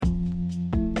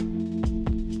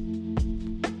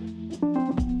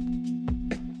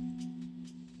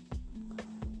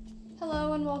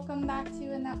back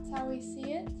to And That's How We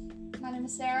See It. My name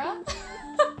is Sarah.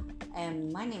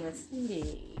 And my name is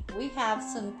Cindy. We have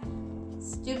some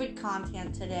stupid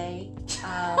content today.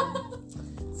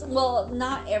 Well,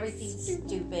 not everything's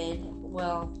stupid.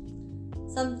 Well,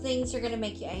 some things are going to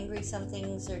make you angry. Some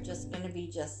things are just going to be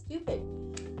just stupid.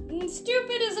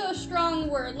 Stupid is a strong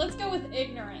word. Let's go with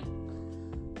ignorant.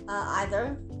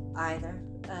 Either.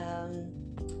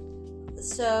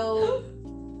 So,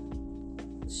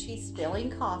 she's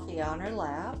spilling coffee on her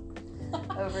lap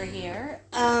over here.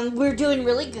 We're doing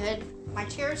really good. My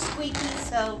chair is squeaky,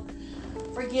 so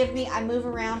forgive me. I move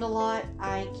around a lot.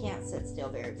 I can't sit still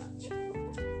very much.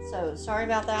 So, sorry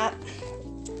about that.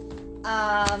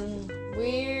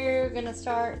 We're going to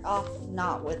start off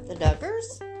not with the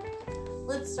Duggars.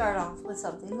 Let's start off with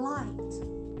something light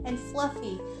and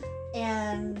fluffy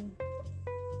and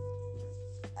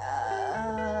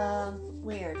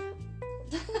weird.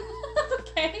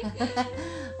 Okay.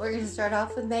 We're going to start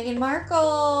off with Meghan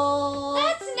Markle.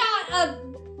 That's not a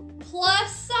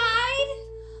plus side.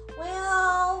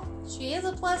 Well, she is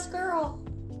a plus girl.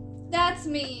 That's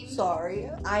mean. Sorry.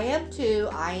 I am too.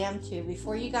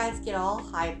 Before you guys get all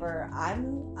hyper,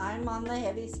 I'm on the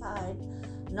heavy side.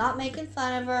 I'm not making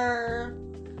fun of her.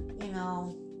 You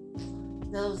know,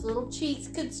 those little cheeks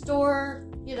could store,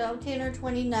 10 or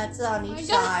 20 nuts on each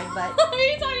side, but... Are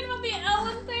you talking about the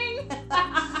Ellen thing?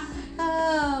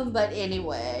 But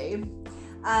anyway,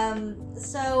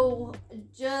 so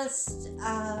just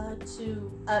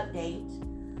to update,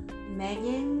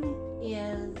 Meghan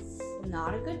is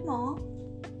not a good mom.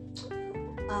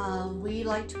 We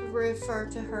like to refer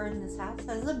to her in this house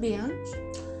as a bench.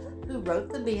 Who wrote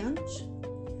the bench?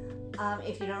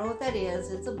 If you don't know what that is,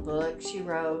 it's a book she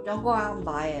wrote. Don't go out and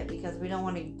buy it because we don't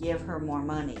want to give her more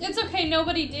money. It's okay,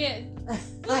 nobody did.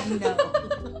 I know.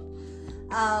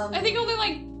 I think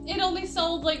it only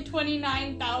sold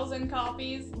 29,000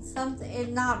 copies.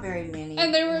 Something, not very many.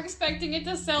 And they were expecting it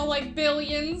to sell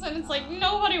billions, and it's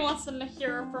nobody wants them to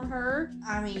hear from her.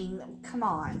 I mean, come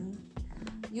on.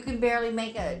 You can barely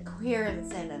make a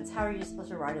coherent sentence. How are you supposed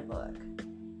to write a book?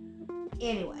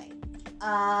 Anyway,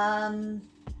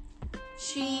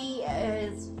 she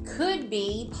could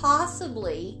be,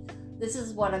 possibly, this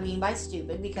is what I mean by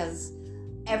stupid, because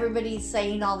everybody's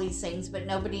saying all these things, but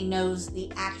nobody knows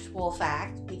the actual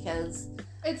fact, because...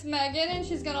 It's Meghan, and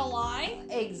she's gonna lie?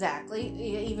 Exactly,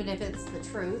 even if it's the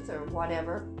truth, or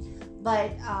whatever.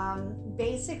 But,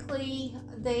 basically,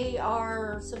 they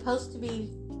are supposed to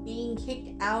be being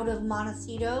kicked out of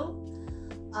Montecito.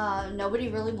 Nobody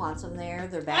really wants them there.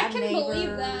 They're bad neighbors. I can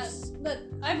believe that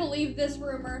I believe this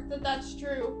rumor, that's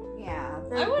true. Yeah.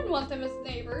 I wouldn't want them as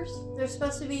neighbors. They're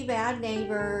supposed to be bad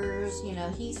neighbors.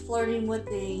 He's flirting with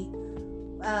the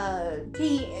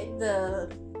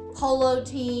polo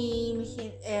team,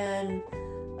 and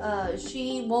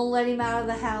she won't let him out of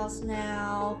the house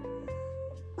now.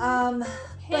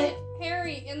 But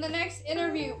Harry, in the next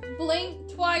interview,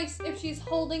 blink twice if she's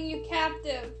holding you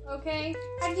captive, okay?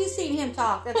 Have you seen him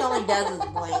talk? That's all he does is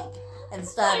blink and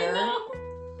stutter.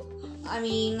 I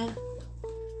mean,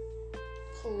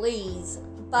 please.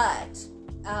 But,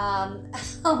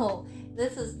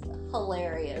 this is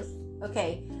hilarious.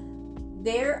 Okay,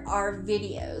 there are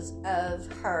videos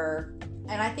of her,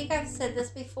 and I think I've said this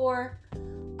before,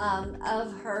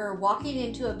 of her walking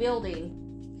into a building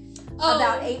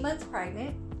about 8 months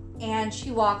pregnant, and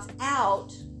she walks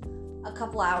out a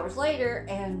couple hours later,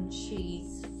 and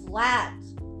she's flat.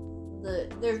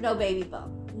 There's no baby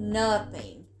bump.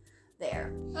 Nothing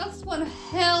there. That's one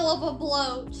hell of a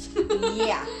bloat.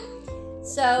 Yeah.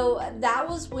 So that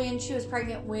was when she was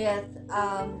pregnant with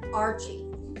Archie.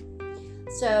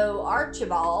 So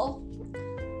Archibald,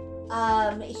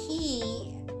 a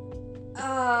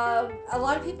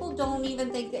lot of people don't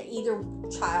even think that either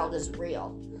child is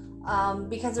real.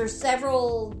 Because there's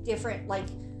several different,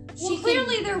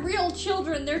 clearly they're real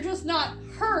children. They're just not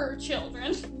her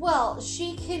children. Well,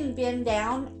 she can bend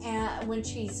down when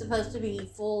she's supposed to be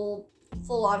full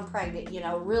on pregnant,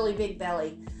 really big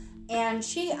belly. And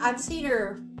I've seen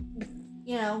her,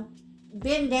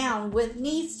 bend down with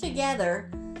knees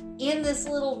together in this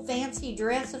little fancy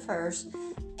dress of hers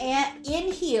and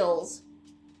in heels,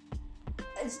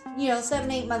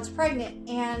 7-8 months pregnant,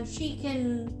 and she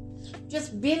can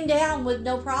just bend down with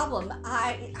no problem.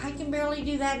 I can barely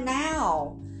do that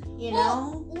now,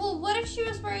 Well, what if she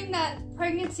was wearing that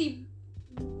pregnancy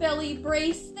belly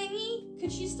brace thingy?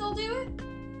 Could she still do it?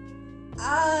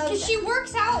 Because she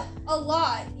works out a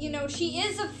lot. She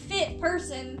is a fit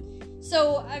person.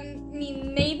 So, I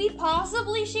mean, maybe,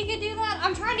 possibly she could do that.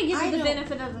 I'm trying to give her the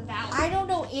benefit of the doubt. I don't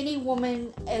know any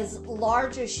woman as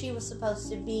large as she was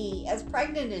supposed to be, as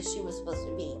pregnant as she was supposed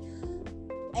to be,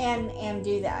 and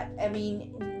do that. I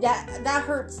mean, that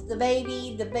hurts the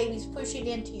baby. The baby's pushing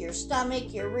into your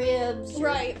stomach, your ribs,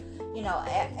 right?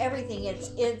 Everything.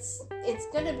 It's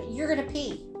gonna be, you're gonna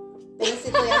pee.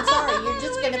 Basically, I'm sorry, you're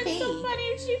just gonna pee. It's so funny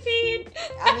if she peed.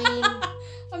 I mean,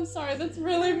 I'm sorry, that's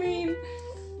really mean.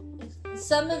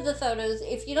 Some of the photos,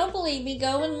 if you don't believe me,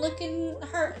 go and look in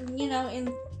her,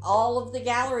 in all of the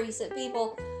galleries that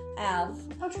people have.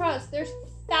 Oh, trust. There's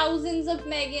thousands of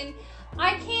Megan.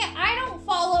 I don't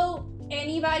follow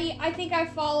anybody. I think I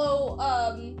follow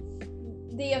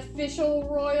the official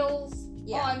royals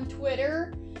on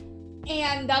Twitter.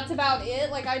 And that's about it.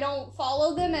 Like, I don't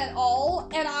follow them at all.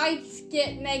 And I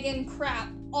get Megan crap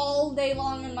all day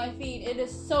long in my feed. It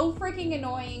is so freaking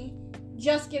annoying.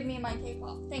 Just give me my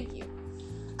K-pop. Thank you.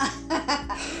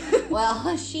 Well,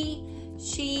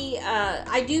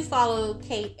 I do follow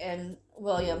Kate and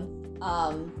William,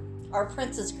 or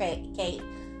Princess Kate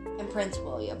and Prince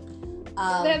William.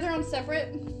 They have their own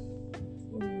separate?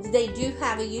 They do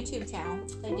have a YouTube channel.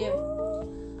 They do.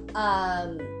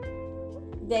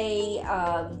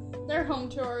 Their home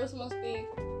tours must be.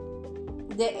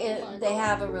 They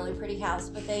have a really pretty house,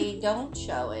 but they don't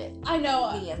show it. I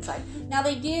know the inside. Now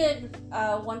they did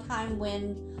one time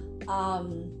when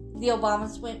the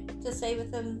Obamas went to stay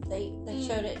with them. They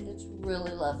showed it, and it's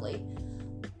really lovely.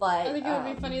 But I think it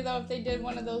would be funny though if they did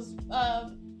one of those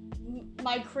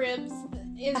My Cribs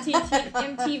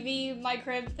MTV My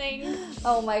Crib thing.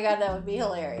 Oh my god, that would be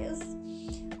hilarious.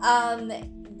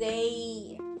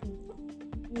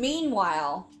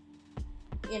 Meanwhile,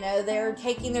 they're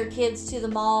taking their kids to the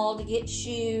mall to get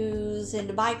shoes and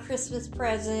to buy Christmas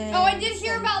presents. Oh, I did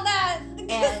hear about that.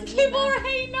 Because people are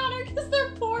hating on her because they're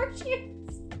poor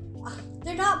shoes.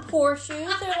 They're not poor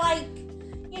shoes. They're like,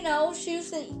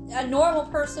 shoes that a normal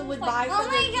person would buy for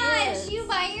their kids. Oh my gosh, you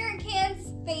buy your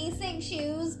kids basic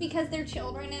shoes because they're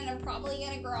children and they're probably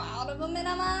going to grow out of them in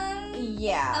a month?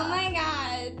 Yeah. Oh my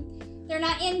god. They're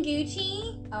not in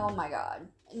Gucci? Oh my god.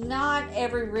 Not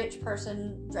every rich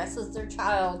person dresses their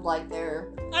child like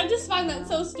they're... I just find that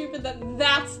so stupid that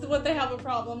that's what they have a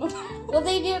problem with. Well,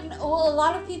 they didn't... Well, a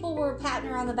lot of people were patting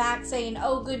her on the back saying,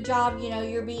 oh, good job,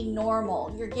 you're being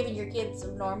normal. You're giving your kids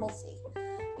some normalcy.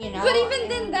 But even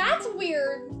then, that's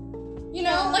weird.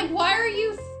 Like, why are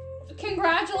you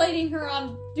congratulating her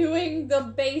on doing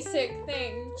the basic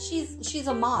thing? She's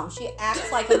a mom. She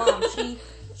acts like a mom.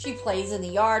 She plays in the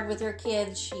yard with her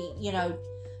kids.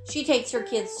 She takes her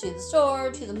kids to the store,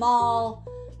 to the mall.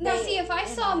 Now, see, if I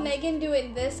saw Megan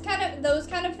doing those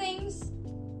kind of things,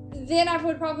 then I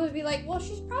would probably be like, well,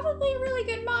 she's probably a really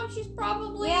good mom. She's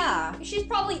probably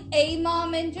a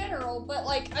mom in general. But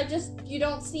like, you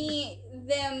don't see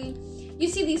them. You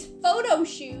see these photo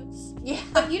shoots,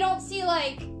 but you don't see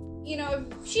like,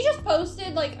 she just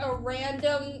posted like a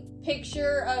random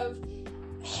picture of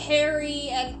Harry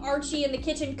and Archie in the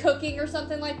kitchen cooking or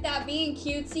something like that, being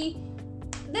cutesy.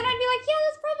 Then I'd be like, yeah,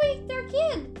 that's probably their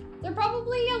kid. They're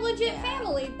probably a legit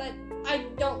family, but I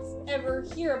don't ever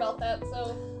hear about that,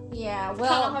 so yeah, it's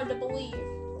kind of hard to believe.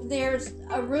 There's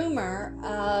a rumor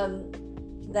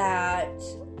that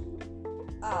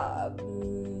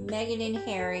Meghan and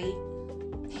Harry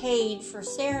paid for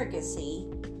surrogacy.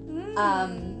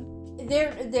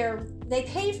 They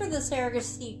paid for the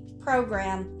surrogacy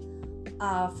program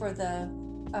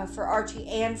for Archie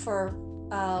and for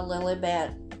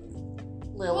Lilibet.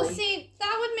 Lily. Well, see,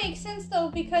 that would make sense though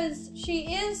because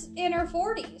she is in her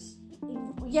 40s.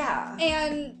 Yeah.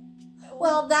 And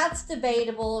well, that's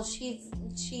debatable. She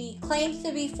claims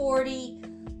to be 40,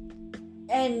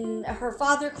 and her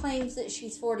father claims that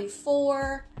she's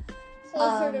 44.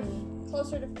 Closer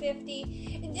to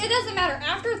 50. It doesn't matter.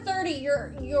 After 30,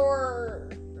 your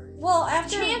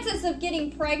chances of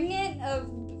getting pregnant, of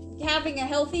having a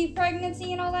healthy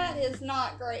pregnancy and all that is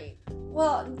not great.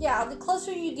 Well, yeah, the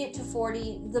closer you get to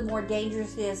 40, the more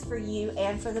dangerous it is for you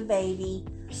and for the baby.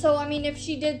 So, I mean, if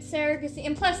she did surrogacy,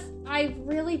 and plus, I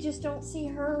really just don't see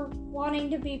her wanting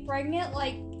to be pregnant.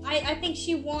 Like, I think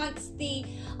she wants the,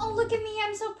 oh, look at me,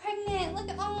 I'm so pregnant. Look,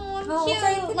 I'm cute.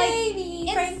 Frank the baby,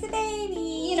 Frank the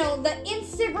baby. The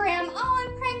Instagram, oh,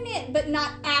 I'm pregnant, but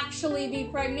not actually be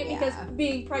pregnant because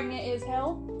being pregnant is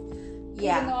hell.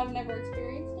 Yeah. Even though I've never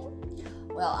experienced it.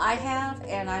 Well, I have,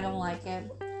 and I don't like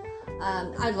it.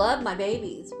 I love my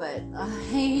babies, but I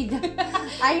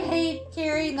hate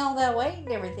carrying all that weight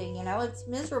and everything. It's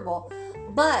miserable.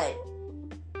 But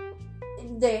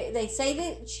they say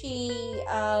that she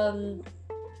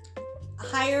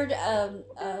hired a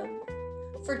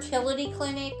fertility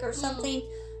clinic or something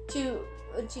to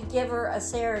give her a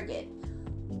surrogate.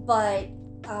 But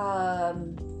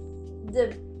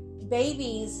the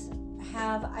babies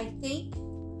have, I think,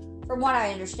 from what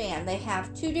I understand, they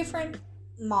have 2 different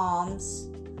moms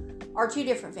or 2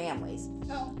 different families.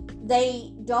 Oh.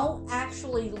 They don't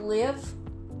actually live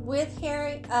with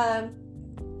Harry,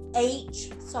 H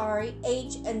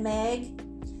and Meg,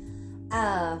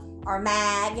 or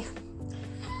Mag.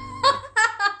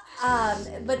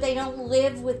 But they don't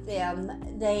live with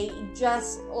them. They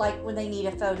just, like, when they need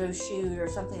a photo shoot or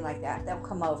something like that, they'll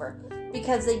come over.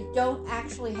 Because they don't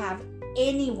actually have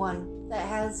anyone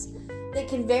that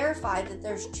can verify that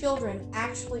there's children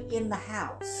actually in the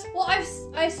house. Well,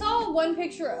 I saw one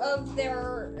picture of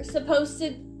their supposed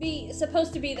to be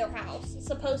their house.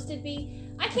 Supposed to be.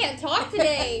 I can't talk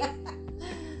today.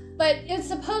 But it's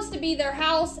supposed to be their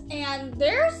house, and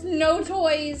there's no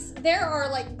toys. There are,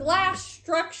 like, glass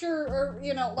structure or,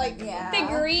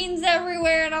 figurines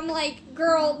everywhere. And I'm like,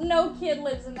 girl, no kid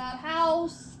lives in that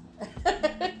house.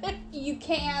 You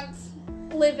can't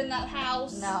live in that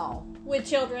house. No. With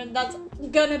children. That's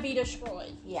gonna be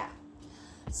destroyed. Yeah.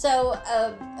 So,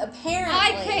 apparently...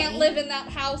 I can't live in that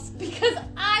house because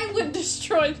I would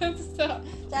destroy them stuff.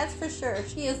 That's for sure.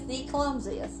 She is the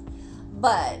clumsiest.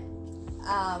 But...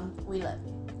 we love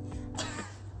you.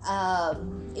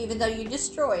 Even though you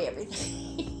destroy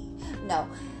everything. No,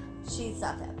 she's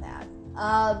not that bad.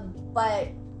 But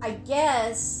I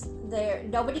guess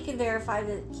nobody can verify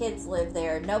that kids live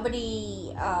there.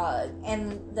 Nobody,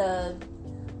 and the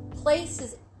place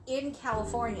is in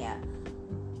California.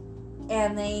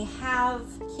 And they have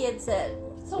kids that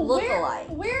look alike.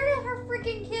 Where do her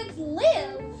freaking kids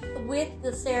live? With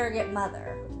the surrogate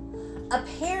mother.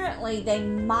 Apparently,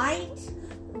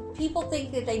 people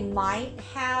think that they might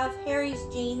have Harry's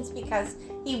genes because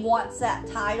he wants that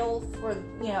title for,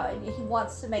 he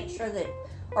wants to make sure that,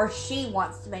 or she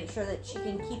wants to make sure that she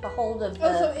can keep a hold of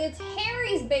so it's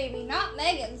Harry's baby, not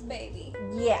Meghan's baby.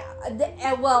 Yeah,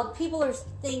 well, people are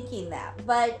thinking that,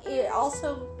 but it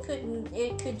also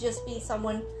could just be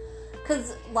someone,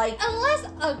 because, like... Unless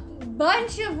a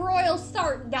bunch of royals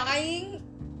start dying...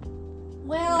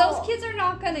 Well, those kids are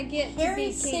not going to get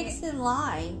Harry's to be king. 6th in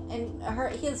line, and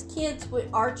his kids,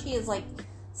 Archie is like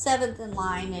 7th in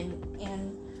line,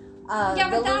 and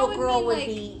the little girl would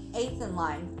be 8th in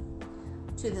line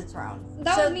to the throne.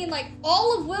 That would mean, like,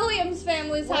 all of William's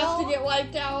families have to get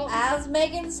wiped out. As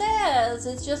Meghan says,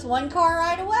 it's just one car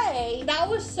ride away. That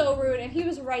was so rude, and he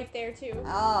was right there, too.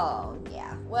 Oh,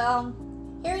 yeah. Well,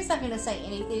 Harry's not going to say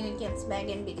anything against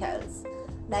Meghan because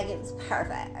Meghan's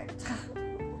perfect.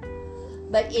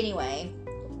 But anyway,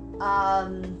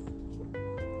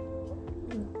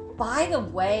 by the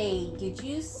way, did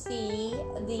you see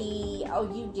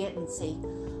you didn't see.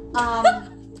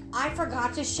 I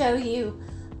forgot to show you,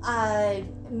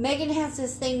 Meghan has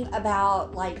this thing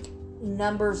about, like,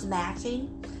 numbers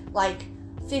matching, like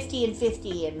 50 and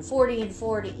 50 and 40 and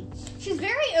 40. She's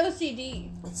very OCD.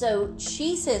 So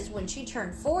she says when she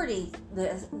turned 40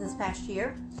 this past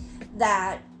year,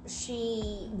 that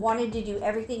she wanted to do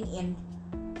everything in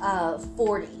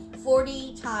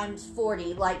 40 times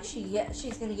 40, like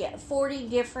she's gonna get 40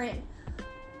 different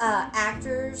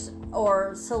actors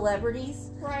or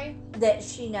celebrities, right, that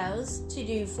she knows, to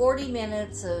do 40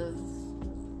 minutes of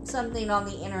something on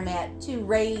the internet to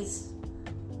raise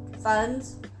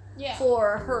funds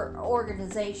for her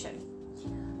organization.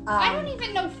 I don't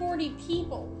even know 40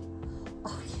 people.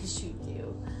 Oh, yes you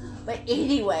do. But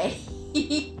anyway,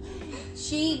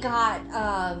 she got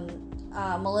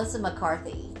Melissa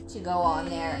McCarthy to go on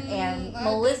there, and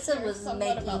Melissa was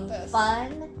making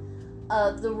fun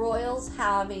of the royals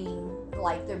having,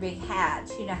 like, their big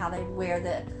hats. You know how they wear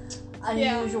the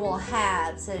unusual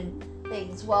hats and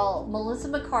things. Well, Melissa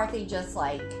McCarthy just,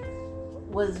 like,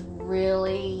 was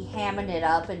really hamming it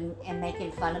up and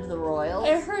making fun of the royals.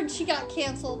 I heard she got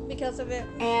canceled because of it.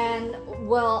 And,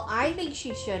 well, I think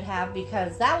she should have,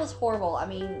 because that was horrible. I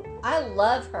mean, I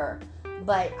love her,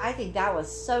 but I think that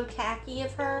was so tacky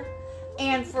of her.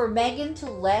 And for Meghan to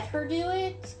let her do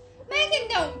it? Meghan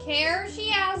don't care. She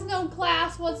has no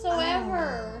class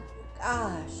whatsoever. Oh,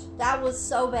 gosh, that was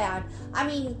so bad. I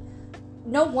mean,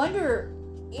 no wonder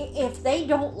if they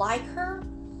don't like her,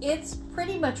 it's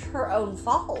pretty much her own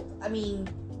fault. I mean,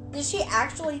 does she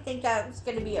actually think that's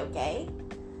going to be okay?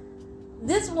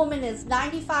 This woman is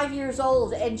 95 years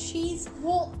old, and she's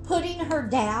putting her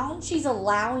down. She's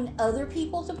allowing other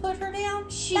people to put her down.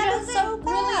 She doesn't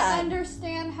really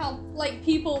understand how, like,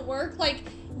 people work. Like,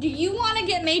 do you want to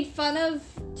get made fun of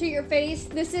to your face?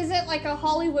 This isn't like a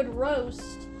Hollywood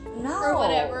roast. No. Or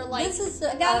whatever. Like, this is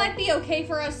that might be okay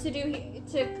for us to do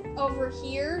over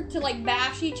here, to, like,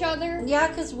 bash each other. Yeah,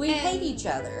 because we hate each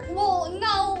other. Well,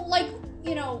 no, like,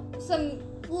 some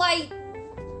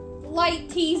light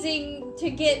teasing to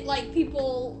get, like,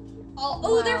 people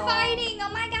they're fighting. Oh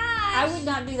my gosh. I would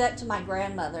not do that to my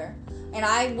grandmother. And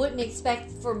I wouldn't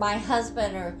expect for my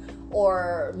husband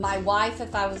or my wife,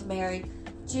 if I was married,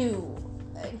 to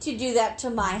do that to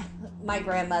my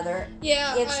grandmother.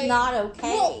 Yeah. It's not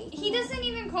okay. Well, he doesn't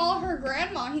even call her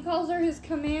grandma. He calls her his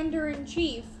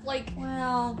commander-in-chief. Like,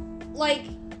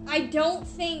 I don't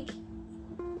think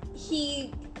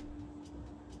he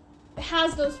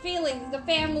has those feelings, the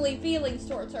family feelings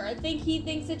towards her. I think he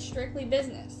thinks it's strictly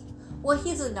business. Well,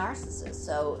 he's a narcissist,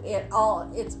 so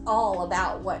it's all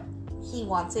about what he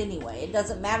wants anyway. It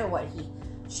doesn't matter what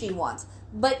she wants.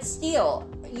 But still,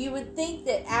 you would think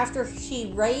that after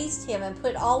she raised him and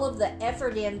put all of the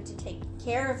effort in to take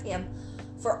care of him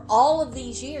for all of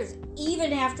these years,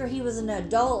 even after he was an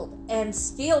adult, and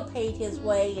still paid his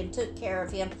way and took care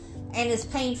of him and is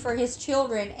paying for his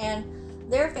children and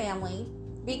their family,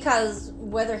 because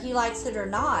whether he likes it or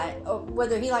not, or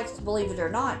whether he likes to believe it or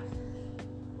not,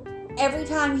 every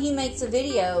time he makes a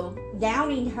video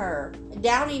downing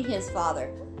his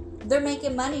father, they're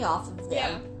making money off of them.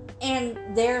 Yeah.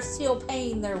 And they're still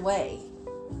paying their way.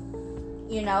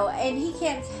 You know, and he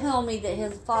can't tell me that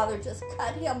his father just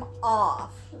cut him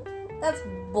off. That's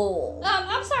bull.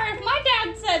 I'm sorry, if my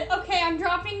dad said, okay, I'm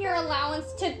dropping your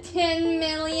allowance to $10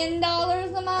 million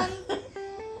a month,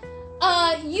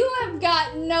 you have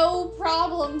got no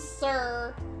problem,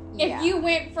 sir, if you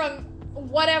went from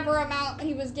whatever amount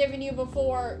he was giving you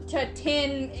before to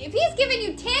if he's giving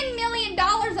you $10 million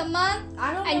a month,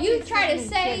 I don't know, and you try to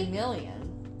say $10 million.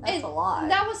 That's a lot.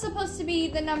 That was supposed to be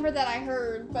the number that I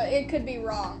heard, but it could be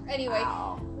wrong. Anyway,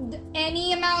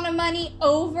 any amount of money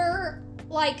over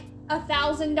like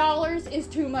 $1,000 is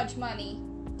too much money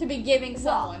to be giving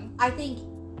someone. I think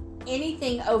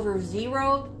anything over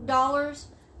 $0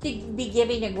 to be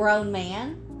giving a grown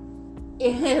man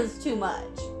is too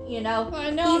much. You know,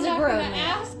 I know he's I'm a not grown going to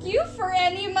man. ask you for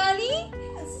any money.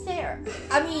 Sarah,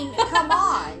 I mean, come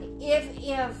on.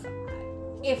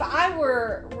 If I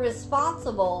were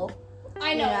responsible,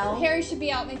 I know. Harry should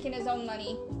be out making his own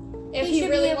money. If he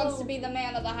really wants to be the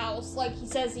man of the house, like he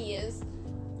says he is.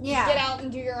 Yeah. Get out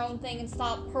and do your own thing and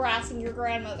stop harassing your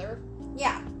grandmother.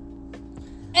 Yeah.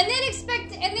 And then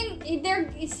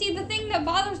the thing that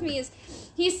bothers me is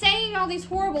he's saying all these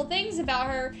horrible things about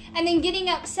her and then getting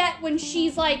upset when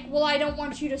she's like, well, I don't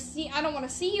want to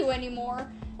see you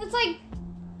anymore. It's like,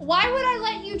 why would I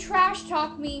let you trash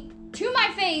talk me to my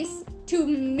face to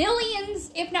millions,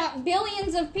 if not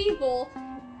billions of people,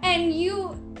 and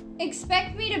you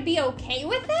expect me to be okay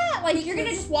with that? Like, you're gonna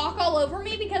just walk all over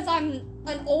me because I'm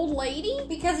an old lady?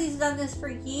 Because he's done this for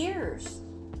years.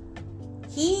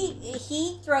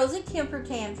 He throws a temper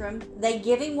tantrum, they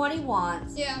give him what he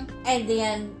wants, and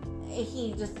then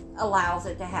he just allows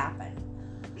it to happen.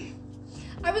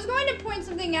 I was going to point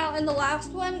something out in the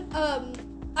last one.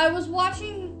 I was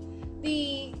watching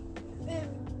we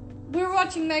were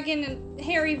watching Meghan and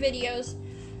Harry videos,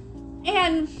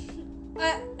 and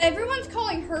everyone's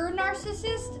calling her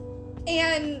narcissist,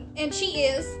 and she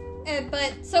is,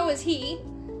 but so is he.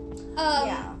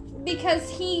 Because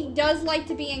he does like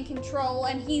to be in control,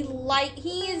 and he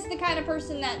is the kind of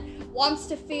person that wants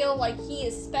to feel like he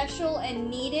is special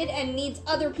and needed, and needs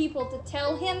other people to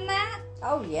tell him that.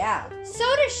 Oh yeah. So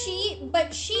does she,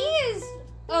 but she is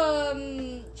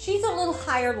she's a little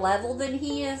higher level than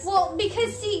he is. Well,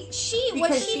 because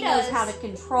what she knows how to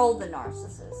control the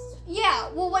narcissist. Yeah,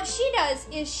 well, what she does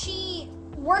is she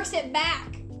works it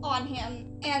back on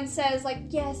him and says, like,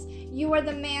 yes, you are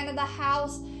the man of the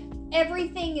house.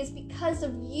 Everything is because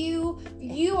of you.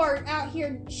 You are out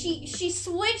here. She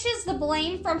switches the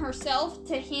blame from herself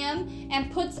to him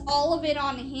and puts all of it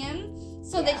on him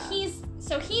so that he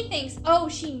thinks, oh,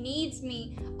 she needs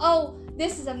me. Oh,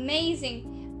 this is amazing.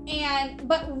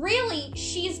 But really,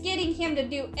 she's getting him to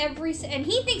do and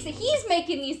he thinks that he's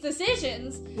making these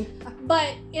decisions,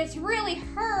 but it's really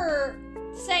her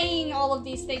saying all of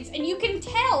these things. And you can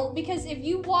tell, because if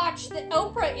you watch the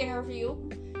Oprah interview,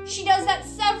 she does that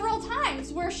several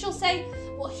times where she'll say,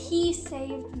 well, he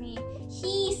saved me.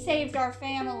 He saved our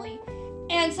family.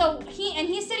 And so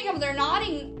he's sitting over there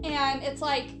nodding, and it's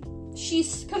like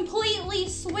she's completely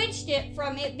switched it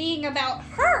from it being about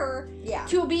her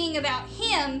to being about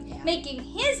him, making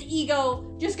his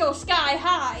ego just go sky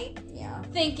high,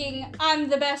 thinking I'm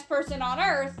the best person on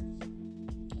earth,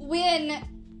 when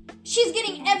she's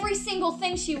getting every single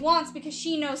thing she wants because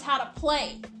she knows how to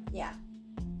play. Yeah.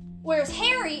 Whereas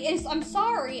Harry is, I'm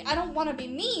sorry, I don't want to be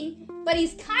mean, but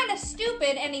he's kind of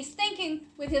stupid, and he's thinking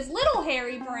with his little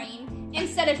hairy brain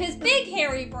instead of his big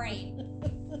hairy brain.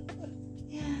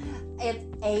 It's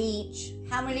H.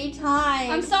 How many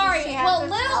times? I'm sorry. Well,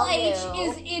 little H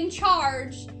is in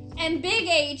charge, and Big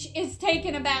H is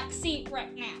taking a back seat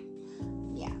right now.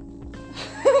 Yeah.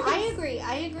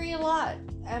 I agree a lot.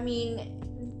 I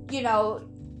mean, you know,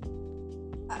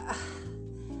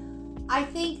 I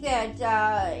think that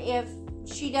if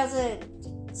she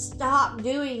doesn't stop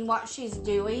doing what she's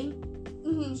doing,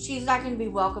 she's not going to be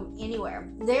welcome anywhere.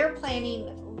 They're planning,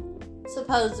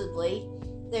 supposedly,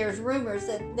 there's rumors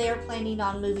that they're planning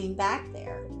on moving back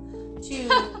there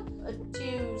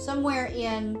to somewhere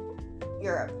in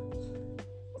Europe.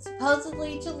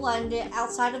 Supposedly to London,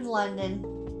 outside of London,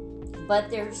 but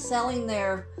they're selling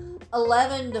their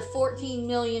 $11 to $14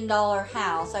 million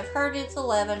house. I've heard it's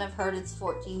 11. I've heard it's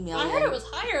 14 million. I heard it was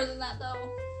higher than that though.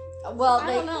 Well,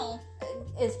 I don't know.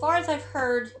 As far as I've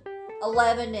heard,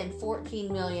 11 and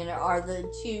 14 million are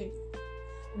the two.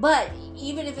 But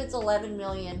even if it's 11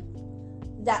 million,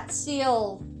 that's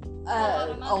still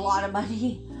a lot of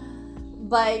money.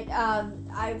 But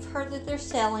I've heard that they're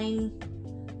selling.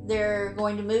 They're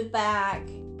going to move back.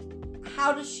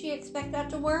 How does she expect that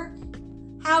to work?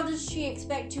 How does she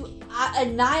expect to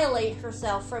annihilate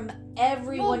herself from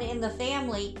everyone in the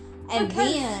family? And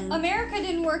then America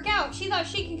didn't work out. She thought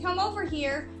she could come over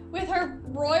here with her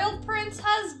royal prince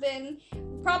husband,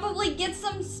 probably get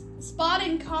some spot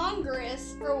in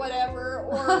Congress or whatever,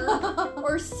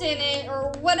 or Senate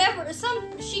or whatever.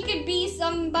 She could be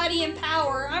somebody in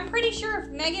power. I'm pretty sure if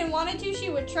Meghan wanted to, she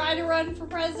would try to run for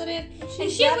president.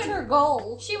 That's her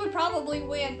goal. She would probably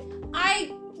win.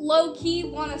 I low-key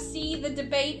want to see the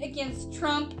debate against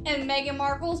Trump and Meghan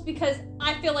Markle's because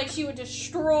I feel like she would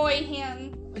destroy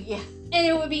him. Yeah. And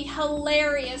it would be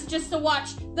hilarious just to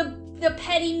watch the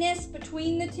pettiness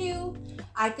between the two.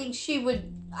 I think he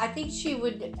would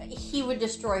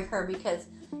destroy her because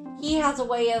he has a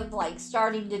way of like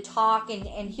starting to talk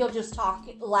and he'll just talk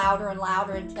louder and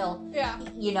louder until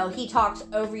he talks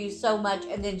over you so much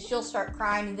and then she'll start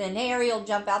crying and then Harry will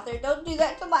jump out there, don't do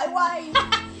that to my wife.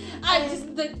 I'd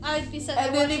be sitting there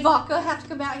and then Ivanka will have to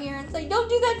come out here and say, don't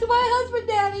do that to my husband,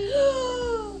 Daddy.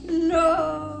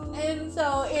 No. And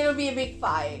so it'll be a big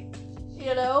fight,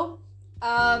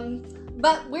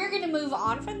 but we're going to move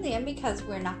on from them because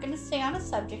we're not going to stay on a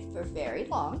subject for very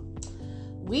long.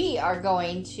 We are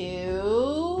going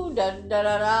to... We've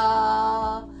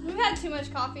had too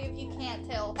much coffee if you can't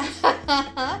tell.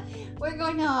 We're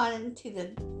going on to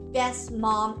the best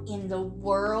mom in the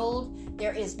world.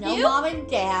 There is no You? mom and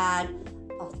dad.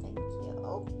 Oh, thank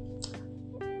you.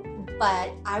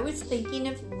 But I was thinking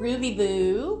of Ruby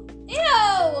Boo. Ew!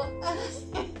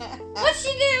 What'd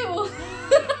she do?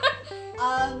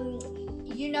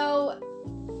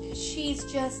 She's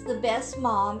just the best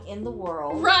mom in the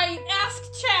world. Right, ask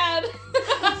Chad.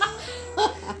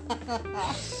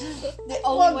 The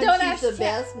only one she's the Chad.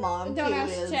 best mom Don't to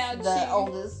ask is Chad. the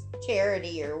oldest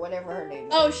Charity or whatever her name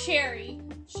is. Oh, Sherry.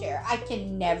 Cher. I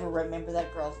can never remember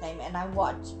that girl's name, and I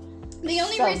watch. The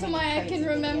only so reason many why I can crazy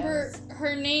remember videos.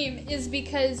 her name is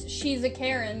because she's a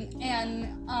Karen, and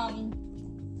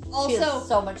She also is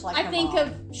so much like I her think mom.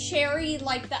 of Sherry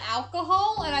like the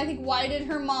alcohol, and I think why did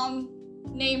her mom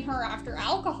name her after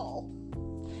alcohol?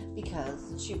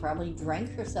 Because she probably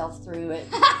drank herself through it.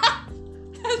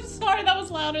 I'm sorry, that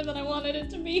was louder than I wanted it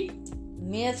to be.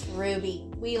 Miss Ruby,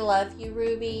 we love you,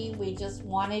 Ruby. We just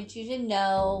wanted you to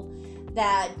know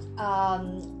that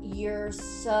you're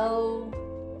so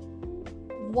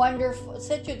wonderful,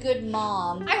 such a good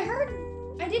mom.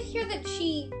 I did hear that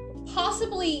she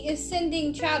possibly is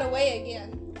sending Chad away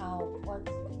again. Oh, what?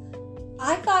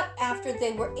 I thought after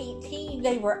they were 18,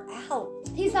 they were out.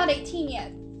 He's not 18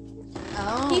 yet.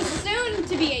 Oh. He's soon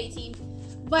to be 18.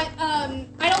 But I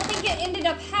don't think it ended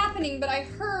up happening, but I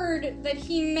heard that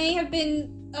he may have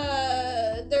been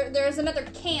there's another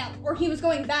camp, or he was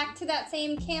going back to that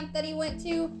same camp that he went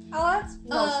to. Oh, that's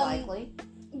most likely.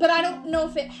 But I don't know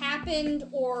if it happened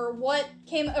or what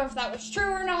came, or if that was true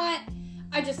or not.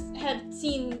 I just had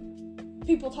seen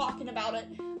people talking about it.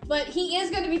 But he is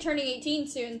going to be turning 18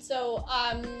 soon, so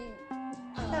No,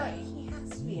 he has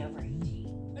to be over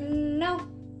 18. no,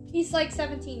 he's like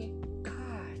 17.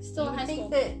 Still in high school. I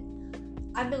think that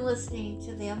I've been listening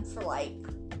to them for like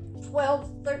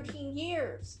 12, 13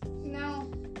 years.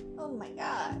 No. Oh my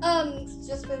god. It's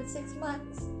just been 6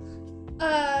 months.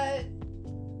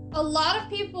 A lot of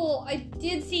people, I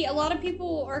did see a lot of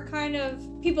people are kind of,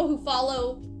 people who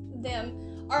follow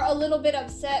them are a little bit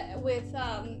upset with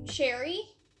Sherry.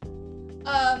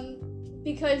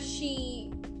 Because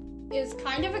she is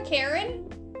kind of a Karen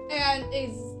and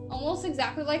is almost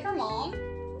exactly like her mom.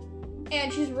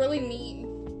 And she's really mean.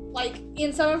 Like,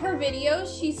 in some of her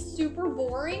videos, she's super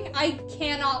boring. I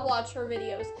cannot watch her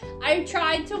videos. I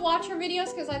tried to watch her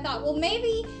videos because I thought, well,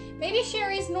 maybe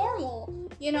Sherry's normal,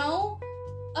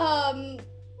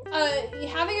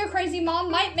 having a crazy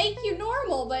mom might make you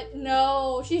normal, but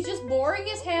no, she's just boring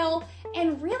as hell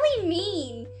and really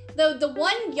mean. The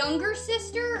one younger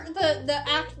sister,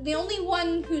 the only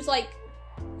one who's like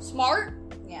smart,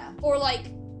 yeah, or like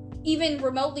even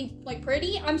remotely like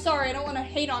pretty. I'm sorry, I don't want to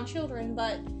hate on children,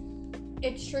 but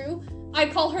it's true. I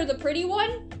call her the pretty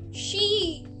one.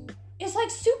 She is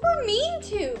like super mean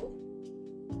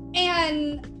too,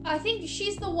 and I think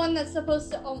she's the one that's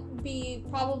supposed to be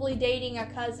probably dating a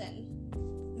cousin.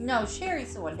 No,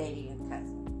 Sherry's the one dating a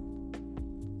cousin.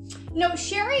 No,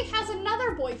 Sherry has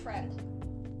another boyfriend.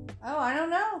 Oh, I don't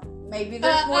know. Maybe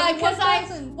there's more than one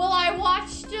cousin. I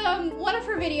watched one of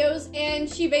her videos, and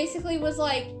she basically was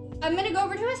like, I'm gonna go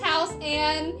over to his house,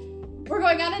 and we're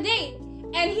going on a date.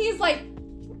 And he's like,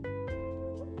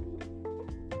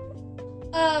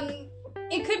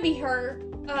 it could be her.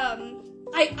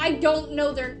 I don't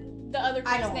know the other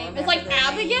girl's name. It's like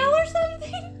Abigail or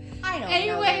something. I don't know.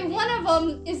 Anyway, one of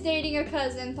them is dating a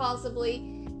cousin,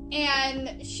 possibly.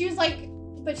 And she was like,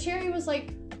 but Sherry was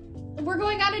like, we're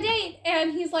going on a date.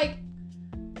 And he's like,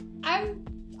 I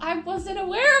wasn't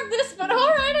aware of this, but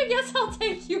alright, I guess I'll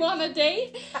take you on a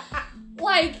date.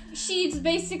 Like, she's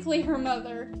basically her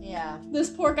mother. Yeah. This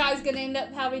poor guy's gonna end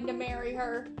up having to marry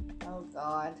her. Oh,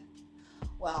 God.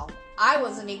 Well, I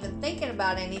wasn't even thinking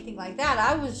about anything like that.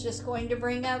 I was just going to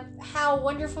bring up how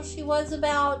wonderful she was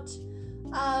about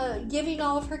giving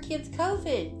all of her kids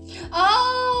COVID.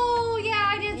 Oh, yeah,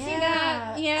 I did see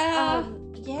that. Yeah.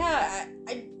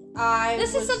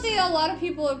 This is something that a lot of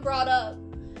people have brought up.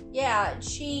 Yeah,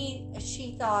 she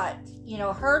thought,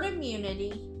 herd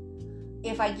immunity,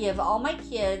 if I give all my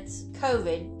kids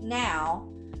COVID now,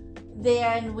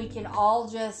 then we can all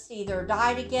just either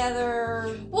die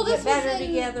together, get better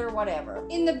together, whatever.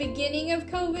 In the beginning of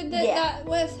COVID that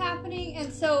was happening,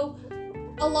 and so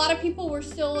a lot of people were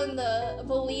still in the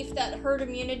belief that herd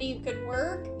immunity could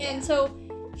work, and so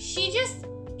she's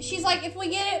like, if we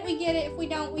get it, we get it, if we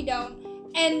don't, we don't.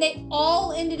 And they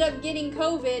all ended up getting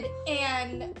COVID,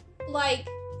 and, like,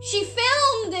 she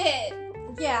filmed it!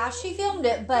 Yeah, she filmed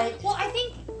it, but... Well, I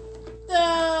think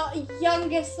the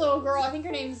youngest little girl, I think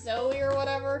her name's Zoe or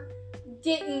whatever,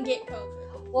 didn't get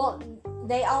COVID. Well,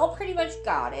 they all pretty much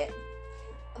got it,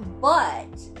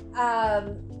 but,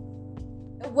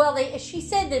 she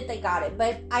said that they got it,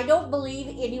 but I don't believe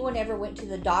anyone ever went to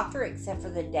the doctor except for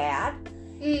the dad,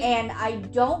 and I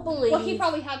don't believe... Well, he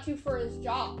probably had to for his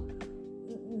job.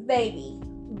 Maybe,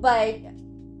 but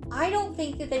I don't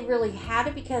think that they really had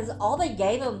it, because all they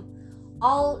gave him,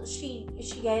 all she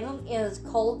gave him is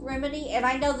cold remedy, and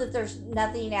I know that there's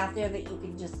nothing out there that you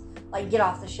can just like get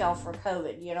off the shelf for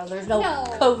COVID. There's no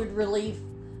COVID relief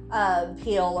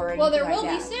pill or anything. Well, there like will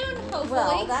that. Be soon, hopefully.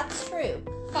 Well, that's true.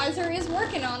 Pfizer is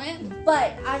working on it,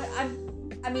 but I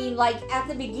mean, like at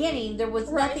the beginning, there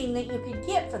was nothing that you could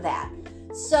get for that.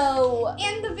 So,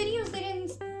 and the videos, they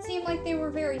didn't seem like they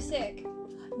were very sick.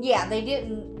 Yeah, they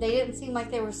didn't seem like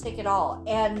they were sick at all.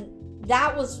 And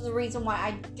that was the reason why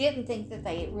I didn't think that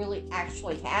they really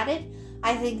actually had it.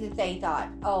 I think that they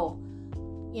thought,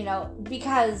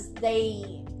 because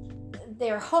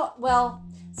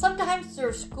sometimes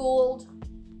they're schooled,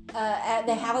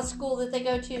 they have a school that they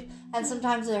go to, and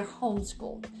sometimes they're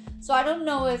homeschooled. So I don't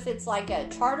know if it's like a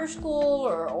charter school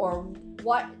or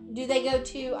what do they go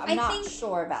to. I'm not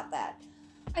sure about that.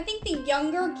 I think the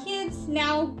younger kids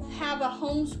now have a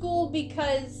homeschool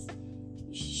because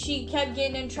she kept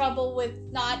getting in trouble with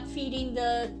not feeding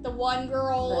the one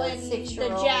girl and the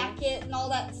jacket and all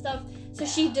that stuff. So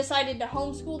she decided to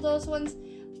homeschool those ones.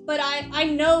 But I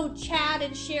know Chad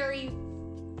and Sherry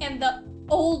and the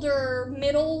older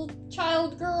middle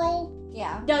child girl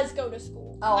does go to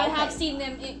school. Oh, okay. I have seen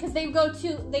them because they go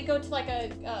to like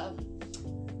a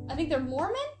I think they're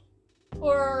Mormon,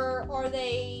 or are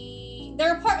they?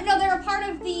 They're a part of the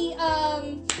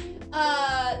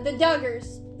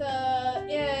Duggars, the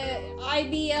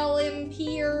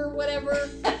IBLMP or whatever.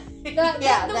 The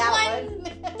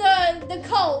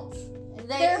cult.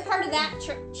 They're part of that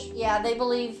church. Yeah, they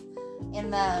believe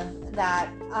in that.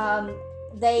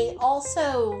 They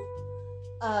also,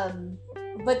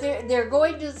 but they're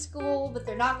going to school, but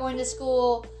they're not going to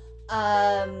school.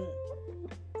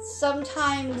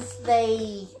 Sometimes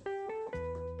they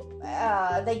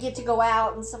get to go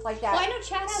out and stuff like that. Well, I know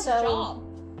Chad has a job.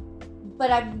 But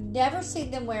I've never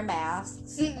seen them wear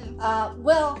masks. Now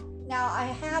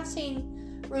I have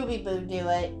seen Ruby Boo do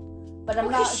it, but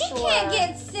I'm not sure. She can't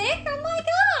get sick. Oh my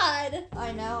God.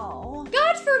 I know.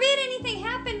 God forbid anything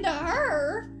happened to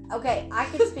her. Okay, I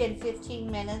could spend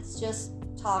 15 minutes just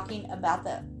talking about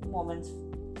that woman's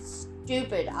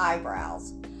stupid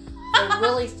eyebrows. They're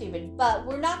really stupid. But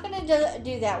we're not going to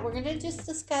do that. We're going to just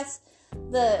discuss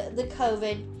the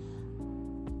COVID.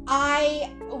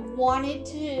 I wanted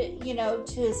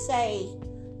to say,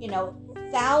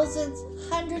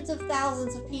 hundreds of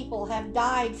thousands of people have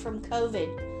died from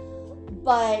COVID,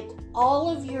 but all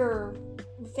of your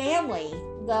family,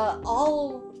 10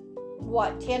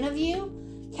 of you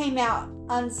came out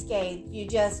unscathed. You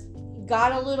just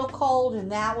got a little cold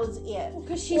and that was it.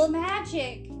 Because she's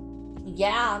magic.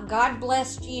 Yeah, God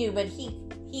blessed you, but he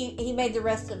made the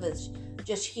rest of us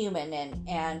just human,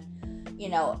 and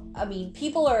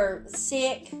people are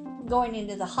sick, going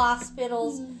into the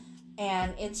hospitals,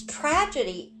 and it's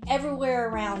tragedy everywhere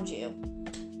around you.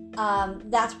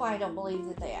 That's why I don't believe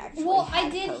that they actually I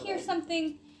did COVID. hear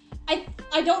something. I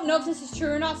don't know if this is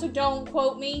true or not, so don't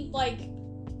quote me.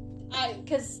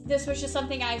 Because this was just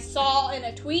something I saw in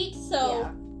a tweet, so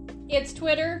it's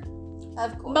Twitter.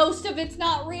 Of course. Most of it's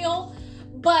not real,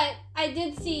 but I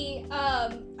did see.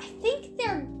 I think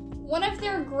one of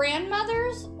their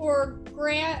grandmothers or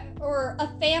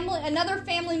another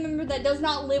family member that does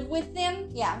not live with them,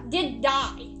 did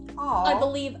die. Aww. I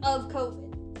believe of COVID.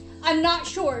 I'm not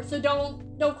sure, so don't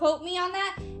quote me on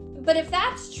that. But if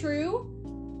that's true,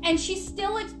 and she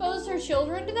still exposed her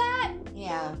children to that,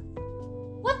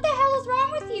 what the hell is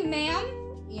wrong with you, ma'am?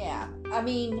 Yeah,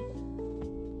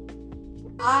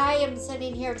 I am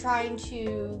sitting here trying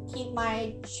to keep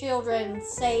my children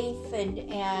safe,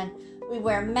 and we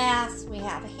wear masks, we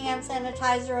have hand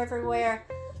sanitizer everywhere,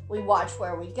 we watch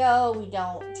where we go, we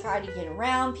don't try to get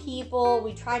around people,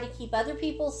 we try to keep other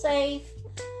people safe.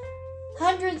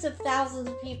 Hundreds of thousands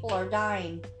of people are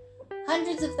dying.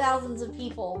 Hundreds of thousands of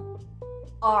people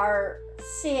are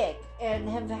sick and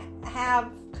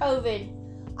have COVID.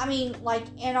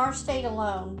 In our state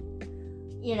alone,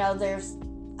 there's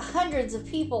hundreds of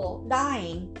people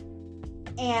dying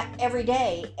every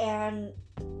day, and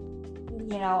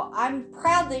I'm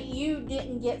proud that you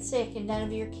didn't get sick and none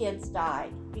of your kids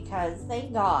died, because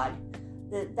thank God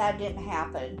that didn't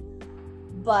happen.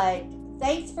 But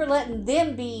thanks for letting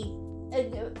them be,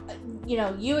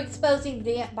 you exposing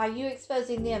them. By you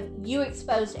exposing them, you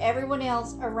exposed everyone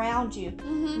else around you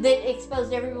that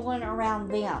exposed everyone around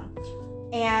them.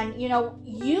 And,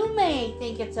 you may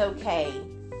think it's okay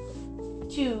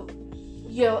to,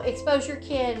 expose your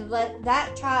kid and let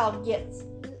that child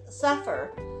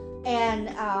suffer and,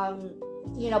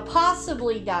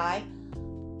 possibly die.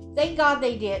 Thank God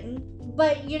they didn't.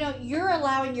 But, you're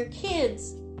allowing your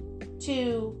kids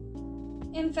to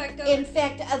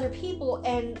infect other people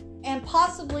and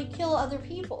possibly kill other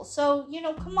people. So,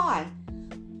 come on.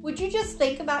 Would you just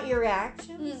think about your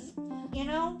actions?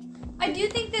 I do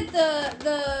think that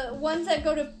the ones that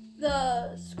go to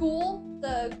the school,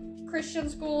 the Christian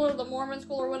school or the Mormon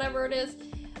school or whatever it is,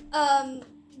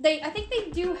 I think they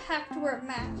do have to wear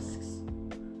masks.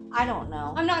 I don't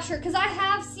know. I'm not sure, because I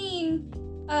have seen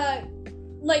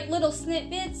little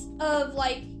snippets of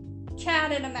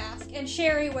Chad in a mask, and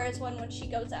Sherry wears one when she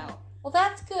goes out. Well,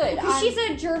 that's good. Because she's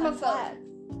a germaphobe.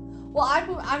 Well,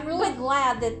 I'm really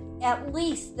glad that at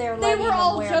least they're letting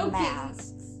them wear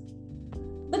masks.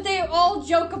 But they all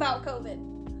joke about COVID.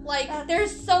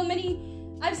 There's so many.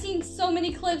 I've seen so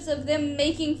many clips of them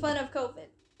making fun of COVID.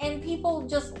 And people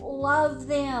just love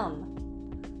them.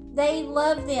 They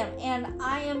love them. And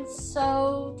I am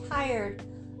so tired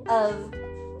of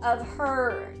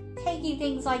her taking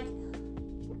things like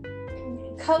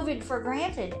COVID for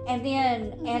granted, and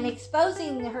then and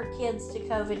exposing her kids to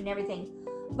COVID and everything.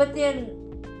 But then,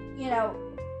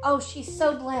 she's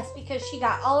so blessed because she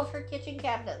got all of her kitchen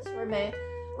cabinets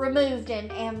removed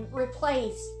and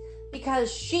replaced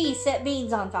because she set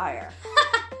beans on fire.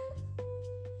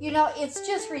 It's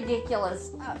just ridiculous.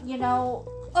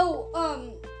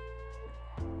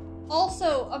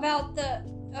 Also about the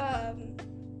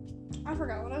I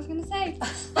forgot what I was gonna say.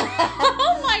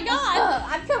 Oh my God!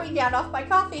 I'm coming down off my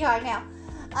coffee high now.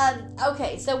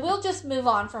 Okay, so we'll just move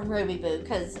on from Ruby Boo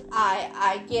because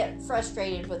I get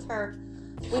frustrated with her.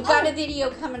 We've got a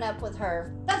video coming up with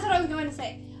her. That's what I was going to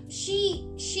say.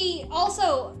 She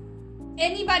also,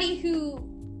 anybody who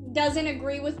doesn't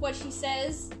agree with what she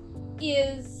says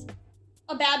is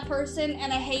a bad person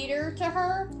and a hater to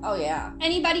her. Oh yeah.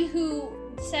 Anybody who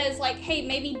says hey,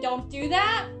 maybe don't do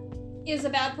that is a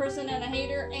bad person and a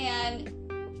hater, and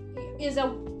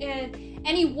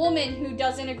any woman who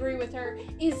doesn't agree with her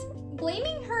is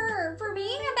blaming her for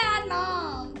being a bad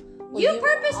mom. Well, you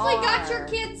purposely got your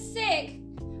kids sick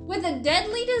with a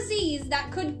deadly disease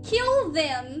that could kill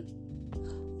them.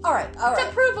 All right. To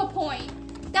prove a point.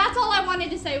 That's all I wanted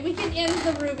to say. We can end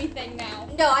the Ruby thing now.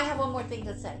 No, I have one more thing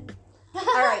to say. All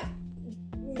right.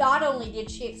 not only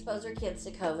did she expose her kids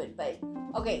to COVID, but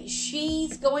okay,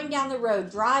 she's going down the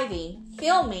road driving,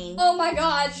 filming. Oh my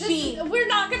God! We're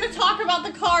not going to talk about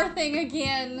the car thing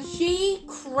again. She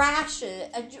crashes.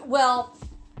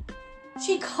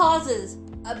 She causes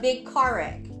a big car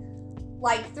wreck.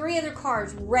 Like 3 other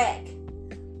cars wreck,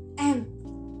 and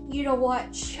you know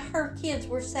what? Her kids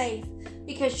were safe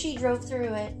because she drove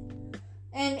through it,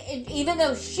 and even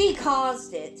though she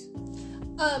caused it.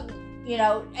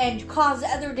 And caused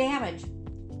other damage.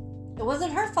 It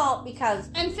wasn't her fault because...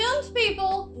 And filmed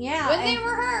people when they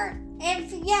were hurt.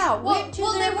 And, went to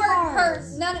their they weren't hurt.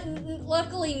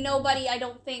 Luckily, nobody, I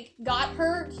don't think, got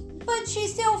hurt. But she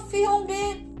still filmed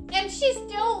it. And she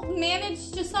still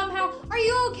managed to somehow... Are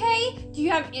you okay? Do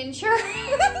you have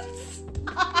insurance?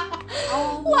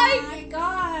 Oh my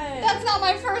God. That's not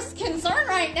my first concern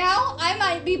right now. I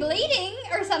might be bleeding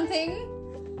or something.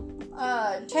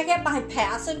 Check out my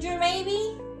passenger,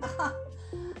 maybe?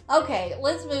 Okay,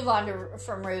 let's move on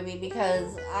from Ruby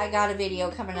because I got a video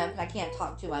coming up and I can't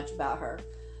talk too much about her.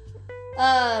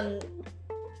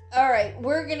 Alright,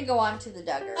 we're gonna go on to the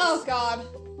Duggars. Oh, God.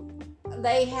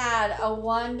 They had a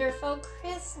wonderful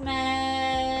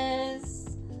Christmas.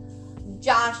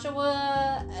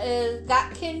 Joshua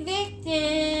got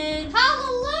convicted.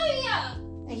 Hallelujah!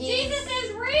 Jesus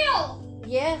is real!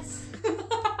 Yes.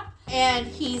 And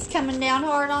he's coming down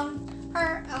hard on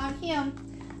him,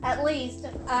 at least.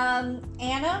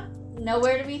 Anna,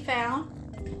 nowhere to be found.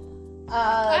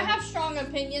 I have strong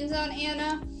opinions on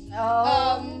Anna.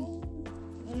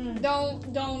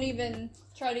 Don't even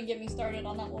try to get me started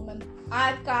on that woman.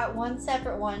 I've got one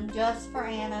separate one just for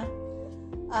Anna.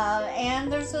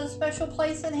 And there's a special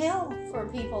place in hell for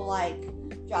people like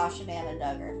Josh and Anna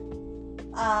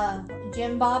Duggar.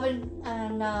 Jim Bob and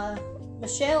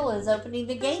Michelle is opening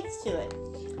the gates to it.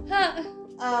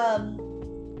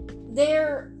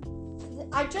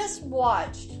 I just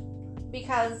watched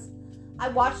because I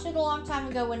watched it a long time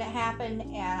ago when it happened,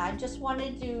 and I just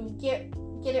wanted to get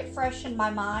it fresh in my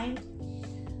mind.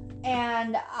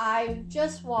 And I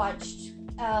just watched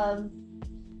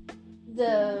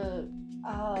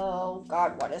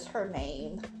what is her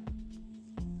name?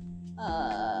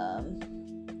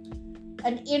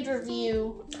 An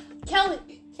interview. Kelly.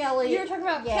 You were talking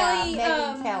about Kelly.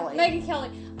 Kelly. Megyn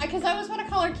Kelly. Because I always want to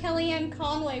call her Kellyanne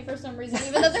Conway for some reason,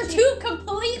 even though they're two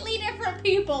completely different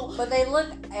people. But they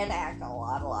look and act a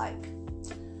lot alike.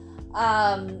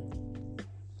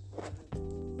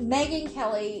 Megyn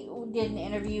Kelly did an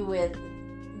interview with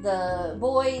the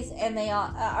boys, and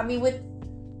with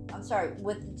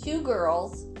the 2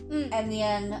 girls, and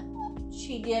then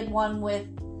she did one with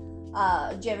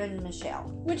Jim and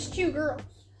Michelle. Which 2 girls?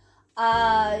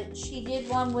 She did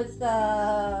one with,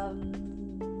 I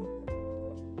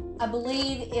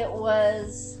believe it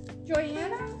was...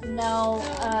 Joanna? No,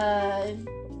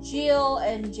 Jill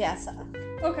and Jessa.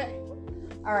 Okay.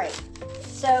 Alright,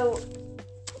 so,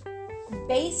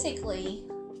 basically,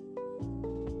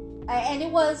 and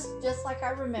it was just like I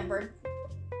remembered,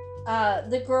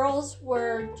 the girls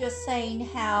were just saying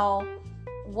how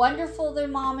wonderful their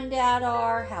mom and dad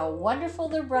are, how wonderful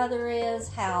their brother is,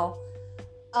 how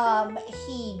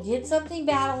he did something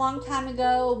bad a long time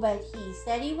ago, but he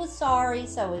said he was sorry,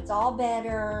 so it's all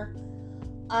better.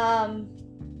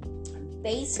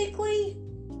 Basically,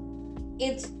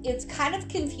 it's kind of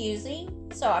confusing,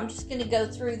 so I'm just going to go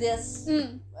through this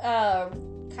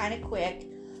kind of quick.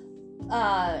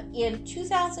 In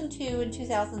 2002 and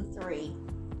 2003,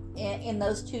 in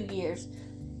those 2 years,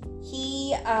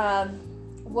 he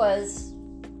was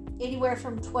anywhere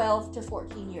from 12 to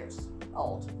 14 years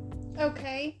old.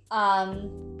 Okay.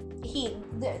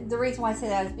 The reason why I say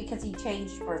that is because he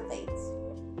changed birthdays.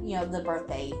 The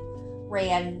birthday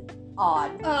ran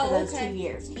odd for those 2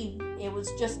 years. It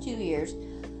was just 2 years,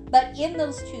 but in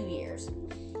those 2 years,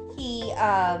 he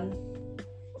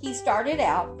started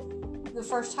out. The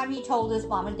first time he told his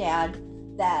mom and dad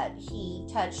that he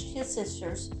touched his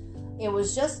sisters, it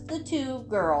was just the 2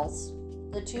 girls,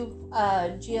 the 2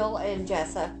 Jill and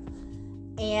Jessa,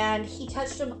 and he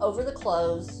touched them over the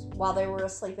clothes while they were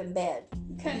asleep in bed.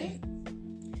 Okay.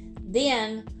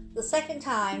 Then, the second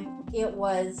time, it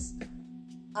was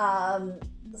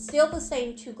still the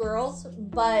same 2 girls,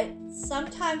 but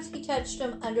sometimes he touched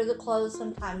them under the clothes,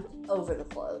 sometimes over the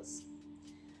clothes.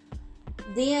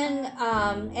 Then,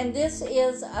 and this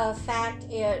is a fact,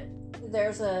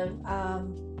 there's a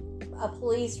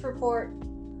police report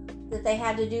that they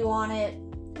had to do on it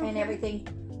and everything.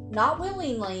 Not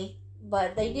willingly,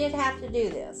 but they did have to do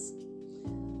this.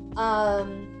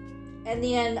 And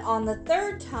then on the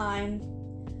 3rd time,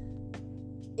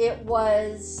 it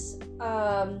was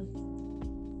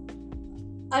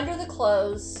under the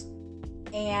clothes,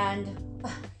 and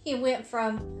he went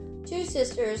from 2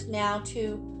 sisters now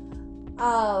to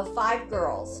 5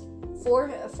 girls, 4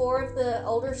 of the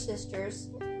older sisters,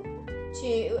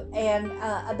 and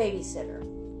a babysitter.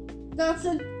 That's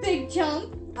a big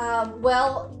jump.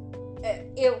 Well,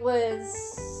 it was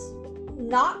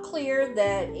not clear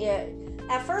that it.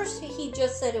 At first, he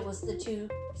just said it was the 2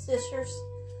 sisters,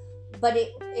 but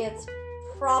it's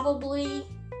probably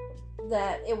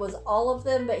that it was all of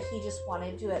them, but he just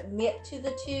wanted to admit to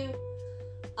the 2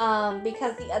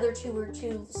 because the other 2 were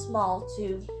too small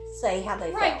to say how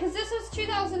they felt. Right, because this was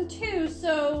 2002,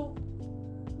 so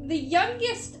the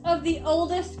youngest of the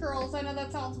oldest girls, I know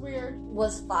that sounds weird,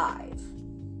 was 5.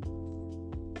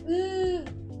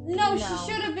 No, she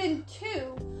should have been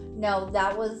 2. No,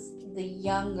 that was the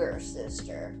younger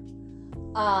sister.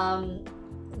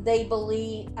 They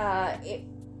believe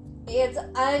it's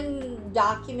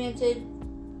undocumented.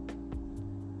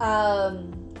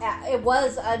 It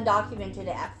was undocumented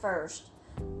at first,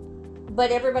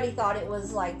 but everybody thought it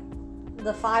was like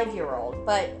the 5-year-old,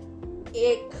 but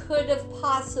it could have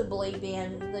possibly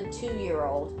been the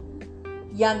 2-year-old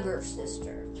younger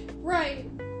sister. Right.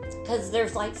 Because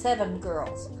there's like 7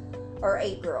 girls or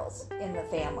 8 girls in the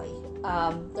family.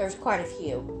 There's quite a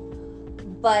few.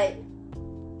 But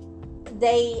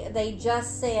they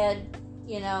just said,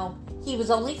 he was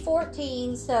only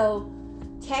 14, so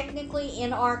technically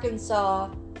in Arkansas,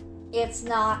 it's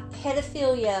not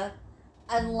pedophilia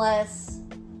unless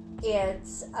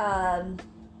it's,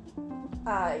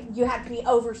 you have to be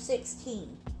over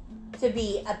 16 to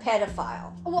be a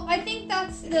pedophile. Well, I think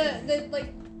that's the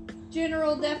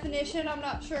general definition. I'm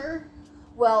not sure.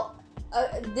 Well,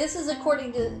 this is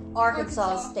according to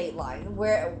Arkansas state line,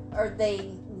 where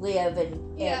they live and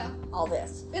all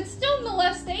this. It's still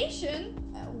molestation.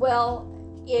 Well,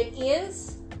 it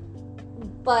is,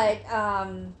 but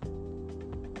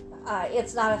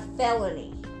it's not a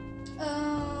felony.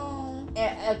 Oh.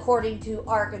 According to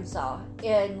Arkansas,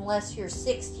 unless you're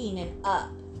 16 and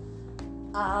up.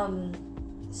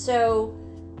 So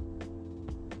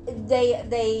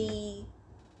they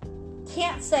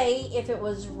can't say if it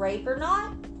was rape or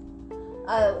not.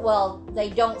 Well, they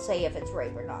don't say if it's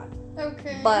rape or not.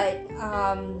 Okay. But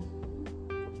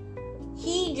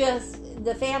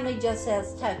the family just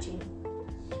says touching.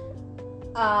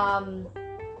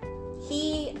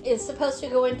 He is supposed to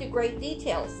go into great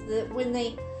details. That when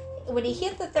he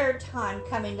hit the 3rd time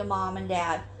coming to mom and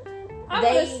dad, I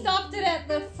would have stopped it at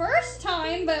the first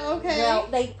time, but okay. Well,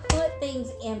 they put things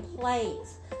in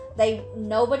place.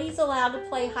 Nobody's allowed to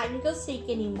play hide and go seek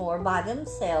anymore by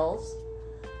themselves.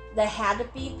 They had to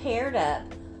be paired up,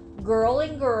 girl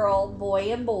and girl,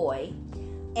 boy and boy,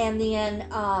 and then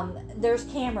there's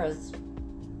cameras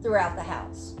throughout the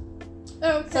house,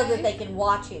 okay, so that they can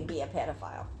watch him be a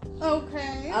pedophile.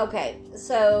 Okay. Okay,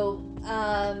 so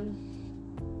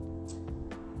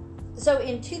so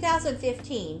in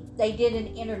 2015, they did an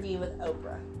interview with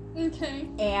Oprah. Okay.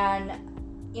 And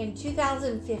in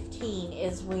 2015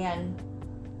 is when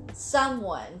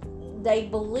they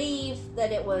believe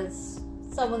that it was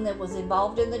someone that was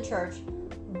involved in the church,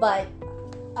 but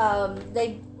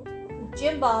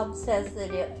Jim Bob says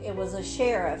that it was a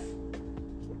sheriff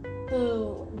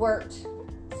who worked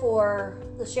for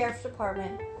the sheriff's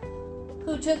department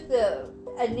who took the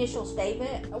initial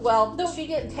statement. Well, she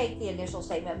didn't take the initial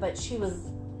statement, but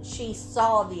she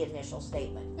saw the initial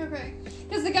statement. Okay.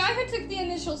 Because the guy who took the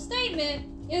initial statement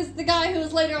is the guy who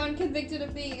was later on convicted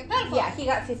of being a pedophile. Yeah, he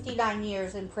got 59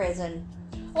 years in prison.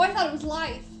 Oh, I thought it was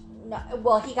life. No,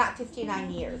 well, he got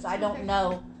 59 years. I don't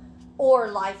know. Or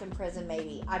life in prison,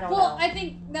 maybe. I don't know. Well, I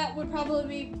think that would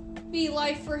probably be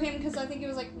life for him because I think it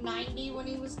was like 90 when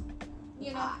he was,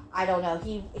 I don't know.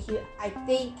 I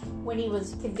think when he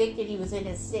was convicted, he was in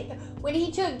his when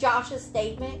he took Josh's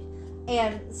statement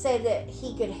and said that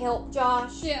he could help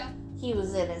Josh. Yeah. He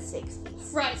was in his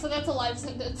 60s. Right. So that's a life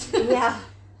sentence. Yeah.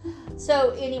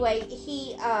 So anyway,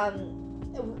 he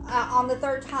on the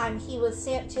 3rd time he was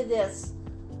sent to this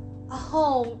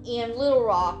home in Little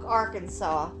Rock,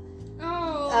 Arkansas.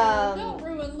 Oh, don't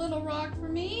ruin Little Rock for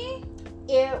me.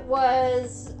 It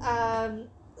was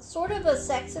sort of a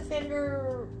sex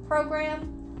offender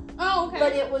program. Oh, okay.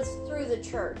 But it was through the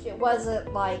church. It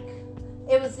wasn't like,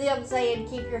 it was them saying,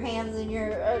 keep your hands in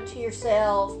to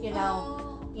yourself,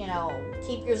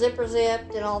 keep your zipper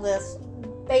zipped and all this.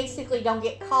 Basically, don't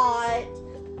get caught.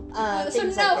 So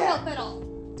no help at all.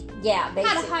 Yeah,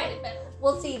 basically. How to hide it better.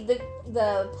 Well, see,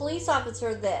 the police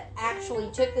officer that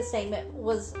actually took the statement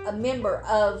was a member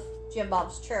of Jim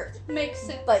Bob's church. Makes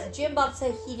sense. But Jim Bob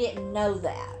said he didn't know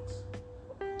that.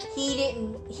 He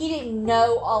didn't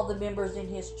know all the members in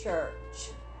his church.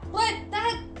 But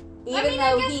that, Even I mean, though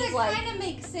I guess he's it like, kind of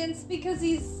makes sense because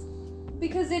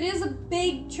it is a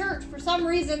big church. For some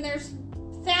reason, there's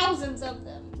thousands of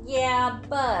them. yeah,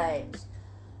 but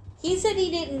he said he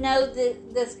didn't know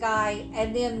this guy,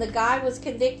 and then the guy was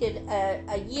convicted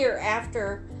a year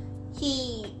after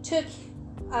he took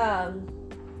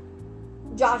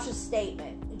Josh's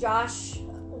statement. Josh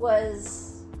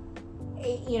was,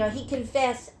 he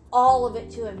confessed all of it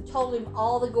to him, told him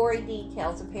all the gory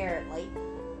details apparently,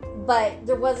 but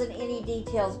there wasn't any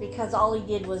details because all he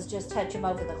did was just touch him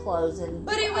over the clothes.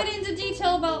 But he went into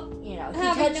detail about he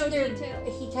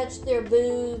touched their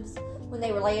boobs when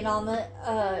they were laying on the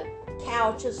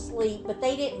couch asleep, but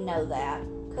they didn't know that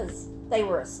because they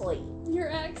were asleep. Your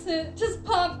accent just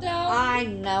popped out. I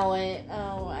know it.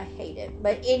 Oh, I hate it.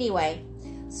 But anyway,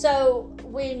 so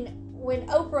when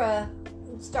Oprah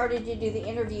started to do the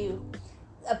interview,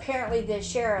 apparently the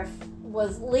sheriff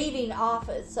was leaving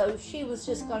office, so she was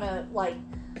just gonna,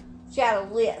 she had a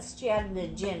list, she had an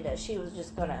agenda, she was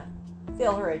just gonna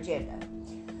fill her agenda.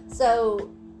 So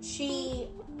she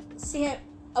sent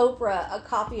Oprah a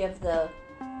copy of the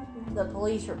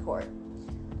police report.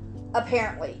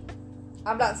 Apparently.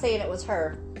 I'm not saying it was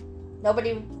her.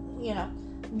 Nobody,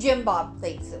 Jim Bob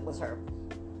thinks it was her.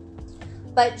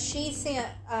 But she sent,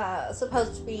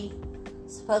 supposedly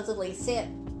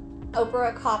sent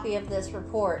Oprah a copy of this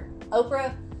report.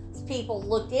 Oprah's people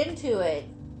looked into it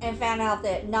and found out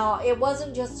that no, it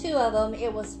wasn't just 2 of them,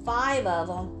 it was 5 of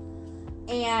them.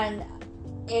 And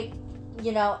it,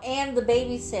 and the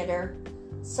babysitter.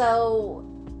 So,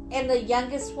 and the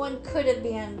youngest one could have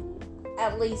been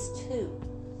at least 2.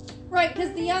 Right,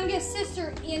 because the youngest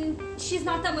sister, she's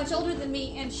not that much older than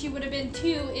me, and she would have been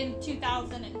 2 in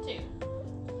 2002.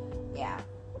 Yeah.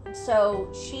 So,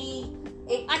 she's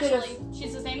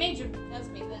the same age as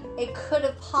me then. It could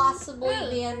have possibly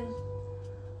been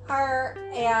her,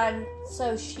 and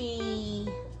so she,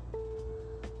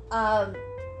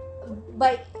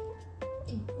 but,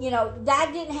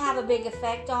 that didn't have a big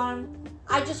effect on him.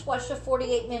 I just watched a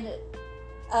 48-minute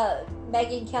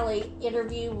Megyn Kelly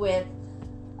interview with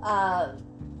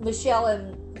Michelle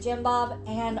and Jim Bob,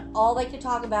 and all they could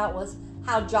talk about was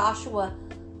how Josh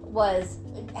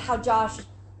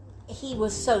he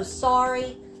was so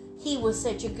sorry. He was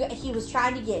he was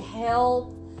trying to get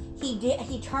help.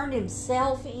 He turned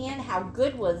himself in. How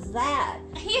good was that?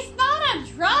 He's not a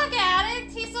drug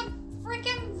addict. He's a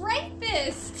freaking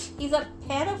rapist. He's a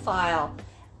pedophile.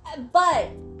 But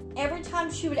every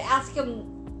time she would ask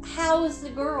him, how is the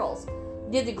girls?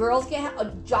 Did the girls get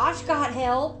help? Josh got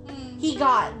help. Mm-hmm. He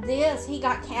got this. He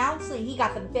got counseling. He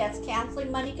got the best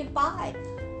counseling money could buy.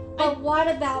 But what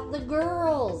about the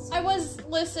girls? I was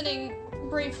listening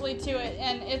briefly to it,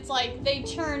 and it's like they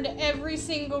turned every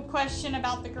single question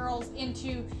about the girls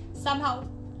into somehow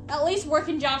at least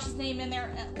working Josh's name in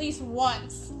there at least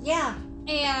once. Yeah.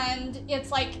 And it's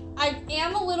like I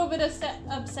am a little bit upset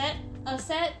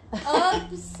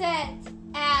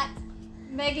at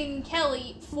Megyn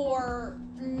Kelly for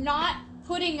not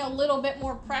putting a little bit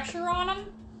more pressure on him.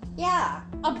 Yeah.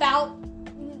 About,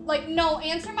 no,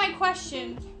 answer my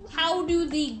question. How do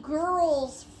the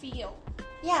girls feel?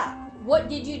 Yeah. What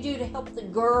did you do to help the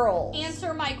girls?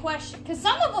 Answer my question. Because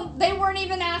some of them, they weren't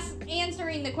even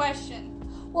answering the question.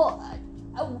 Well,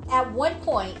 at one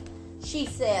point, she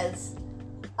says,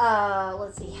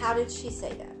 let's see, how did she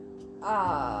say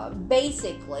that?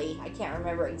 Basically, I can't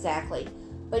remember exactly,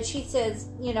 but she says,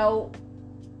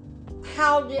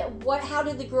 how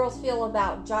did the girls feel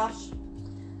about Josh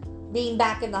being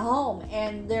back in the home?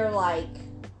 And they're like,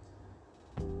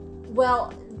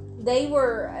 well, they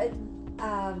were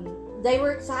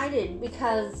excited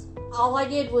because all I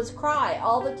did was cry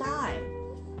all the time.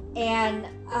 And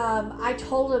I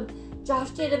told him, Josh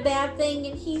did a bad thing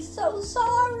and he's so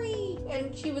sorry.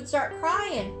 And she would start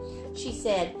crying, she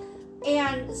said.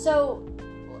 And so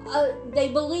they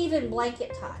believe in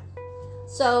blanket time.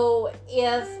 So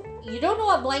if you don't know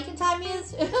what blanket time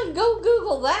is, go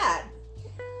Google that.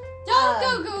 Don't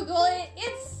go Google it.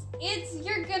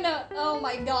 You're gonna, oh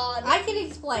my God. I can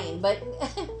explain, but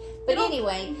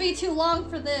anyway. It'll be too long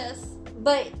for this.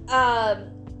 But,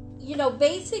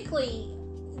 basically,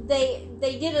 they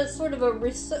did a sort of a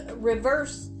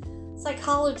reverse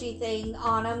psychology thing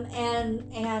on him,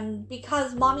 and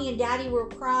because mommy and daddy were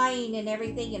crying and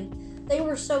everything, and they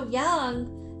were so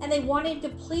young, and they wanted to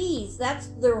please. That's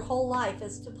their whole life,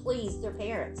 is to please their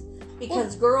parents,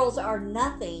 because girls are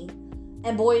nothing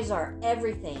and boys are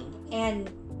everything.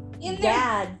 And in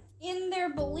their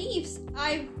beliefs,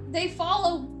 they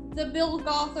follow the Bill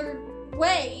Gothard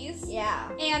ways. Yeah.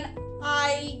 And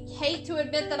I hate to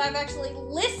admit that I've actually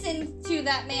listened to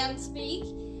that man speak,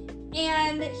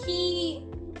 and he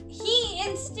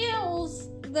instills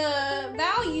the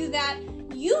value that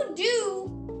you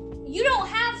don't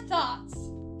have thoughts.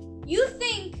 You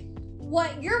think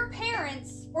what your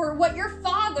parents or what your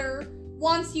father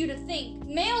wants you to think,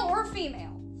 male or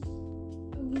female.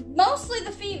 Mostly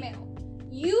the female.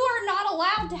 You are not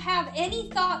allowed to have any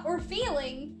thought or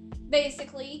feeling,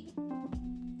 basically.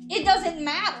 It doesn't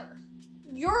matter.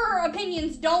 Your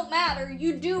opinions don't matter.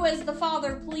 You do as the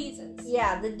father pleases.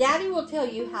 Yeah, the daddy will tell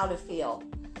you how to feel.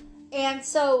 And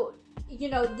so,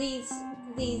 these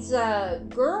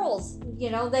girls,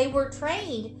 they were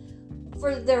trained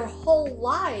for their whole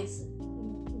lives.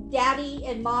 Daddy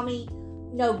and mommy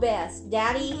know best.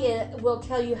 Daddy will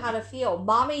tell you how to feel.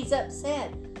 Mommy's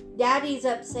upset. Daddy's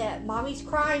upset. Mommy's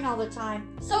crying all the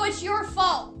time. So it's your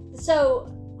fault. So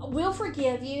we'll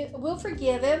forgive you. We'll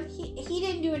forgive him. He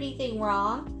didn't do anything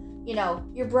wrong.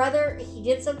 Your brother, he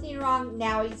did something wrong.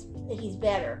 Now he's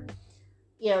better.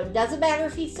 Doesn't matter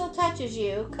if he still touches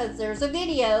you, because there's a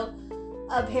video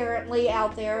apparently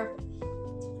out there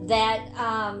that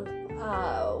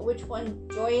which one?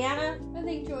 Joanna? I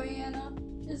think Joanna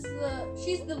is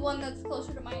she's the one that's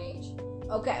closer to my age.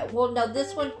 Okay, well, no,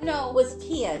 this one was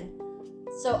 10.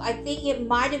 So I think it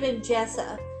might have been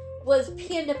Jessa. Was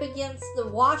pinned up against the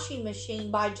washing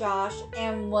machine by Josh,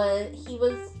 and he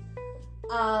was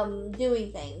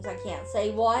doing things. I can't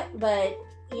say what, but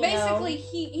basically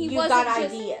he you wasn't got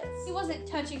just, ideas. He wasn't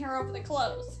touching her over the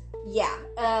clothes. Yeah.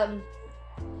 And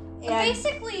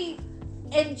basically,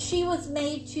 and she was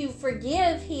made to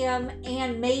forgive him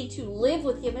and made to live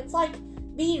with him. It's like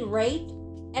being raped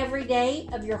every day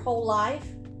of your whole life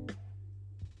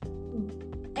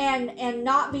and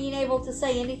not being able to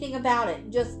say anything about it,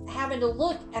 just having to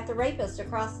look at the rapist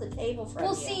across the table from you.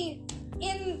 Well, see,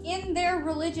 in their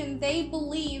religion, they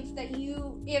believe that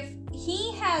if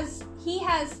he has,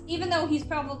 even though he's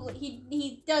probably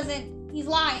he's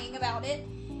lying about it,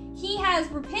 he has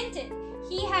repented.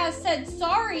 He has said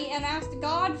sorry and asked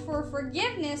God for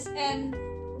forgiveness, and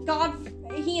God,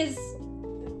 he is,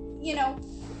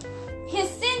 his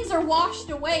sins are washed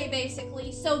away,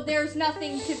 basically, so there's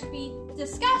nothing to be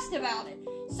discussed about it.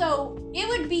 So it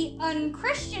would be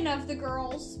unchristian of the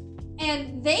girls,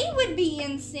 and they would be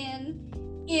in sin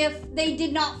if they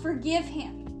did not forgive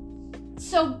him.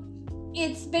 So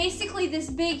it's basically this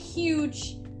big,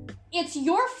 huge, it's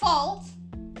your fault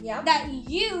that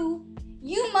you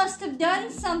must have done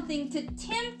something to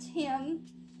tempt him,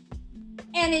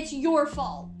 and it's your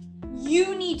fault.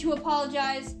 You need to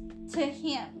apologize to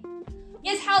him.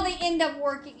 Is how they end up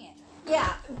working it.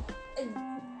 Yeah.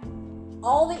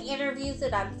 All the interviews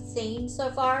that I've seen so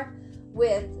far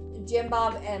with Jim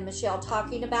Bob and Michelle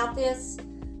talking about this,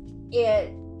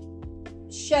 it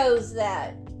shows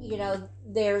that,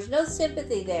 there's no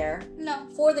sympathy there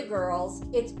for the girls.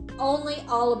 It's only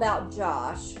all about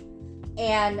Josh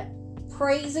and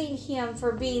praising him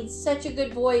for being such a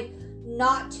good boy,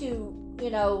 not to,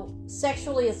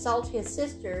 sexually assault his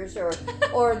sisters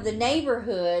or the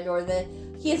neighborhood or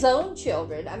his own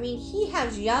children. I mean, he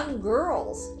has young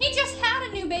girls. He just had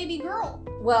a new baby girl.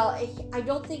 Well, I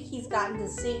don't think he's gotten to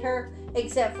see her,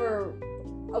 except for,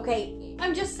 okay.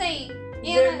 I'm just saying,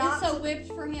 Anna is so whipped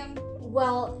for him.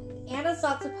 Well, Anna's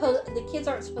not the kids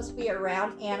aren't supposed to be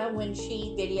around Anna when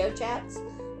she video chats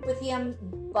with him,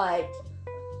 but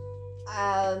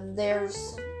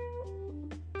there's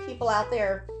people out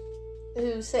there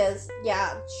who says,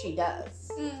 yeah, she does.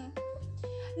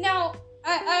 Now,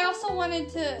 I also wanted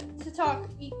to talk,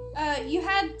 you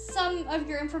had some of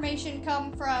your information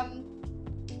come from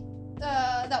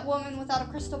that woman without a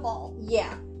crystal ball.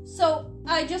 Yeah. So,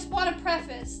 I just want to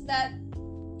preface that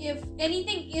if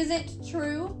anything isn't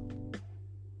true,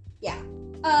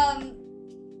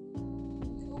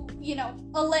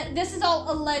 this is all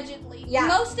allegedly. Yeah.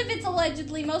 Most of it's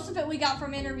allegedly, most of it we got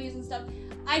from interviews and stuff.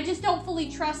 I just don't fully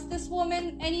trust this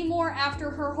woman anymore after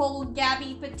her whole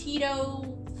Gabby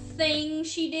Petito thing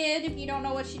she did. If you don't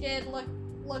know what she did,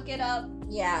 look it up.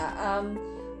 Yeah,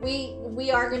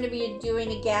 we are going to be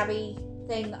doing a Gabby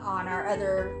thing on our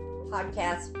other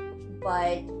podcast,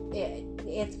 but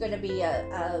it's going to be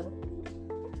a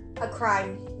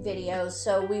crime video,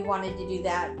 so we wanted to do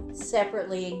that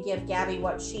separately and give Gabby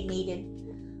what she needed,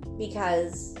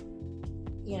 because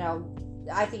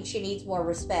I think she needs more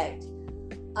respect.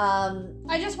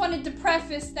 I just wanted to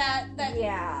preface that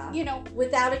yeah,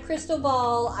 without a crystal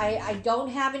ball, I don't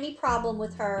have any problem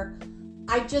with her.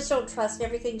 I just don't trust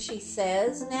everything she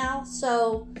says now,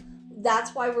 so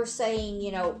that's why we're saying,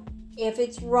 if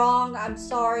it's wrong, I'm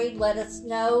sorry, let us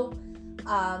know.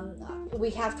 We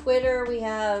have Twitter, we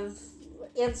have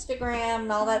Instagram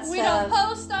and all that We stuff. don't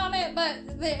post on it, but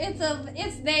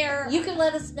it's there. You can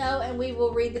let us know, and we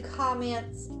will read the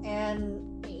comments.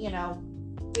 And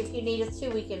if you need us to,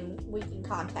 we can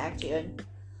contact you.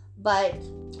 But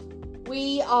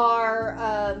we are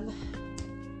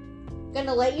going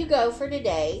to let you go for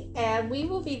today, and we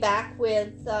will be back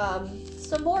with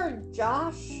some more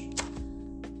Josh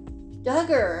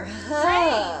Duggar.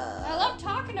 Right. I love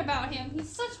talking about him. He's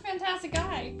such a fantastic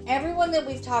guy. Everyone that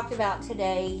we've talked about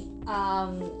today,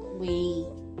 we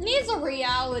needs a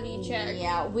reality check.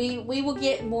 Yeah, we will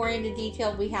get more into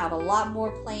detail. We have a lot more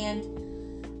planned.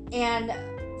 And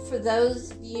for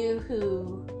those of you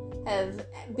who have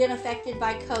been affected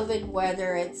by COVID,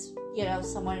 whether it's,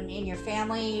 someone in your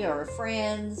family or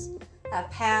friends have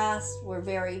passed, we're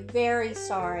very, very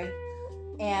sorry.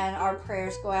 And our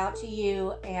prayers go out to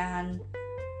you. And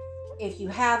if you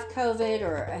have COVID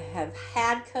or have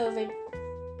had COVID,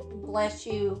 bless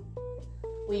you.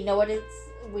 We know what it's.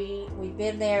 We've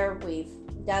been there. We've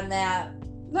done that.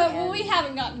 But we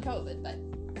haven't gotten COVID. But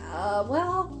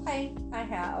well, I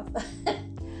have.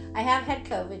 I have had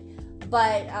COVID,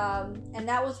 but and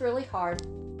that was really hard.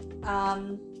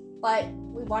 But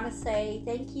we want to say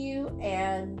thank you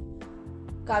and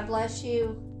God bless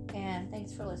you and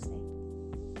thanks for listening.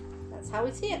 That's how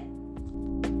we see it.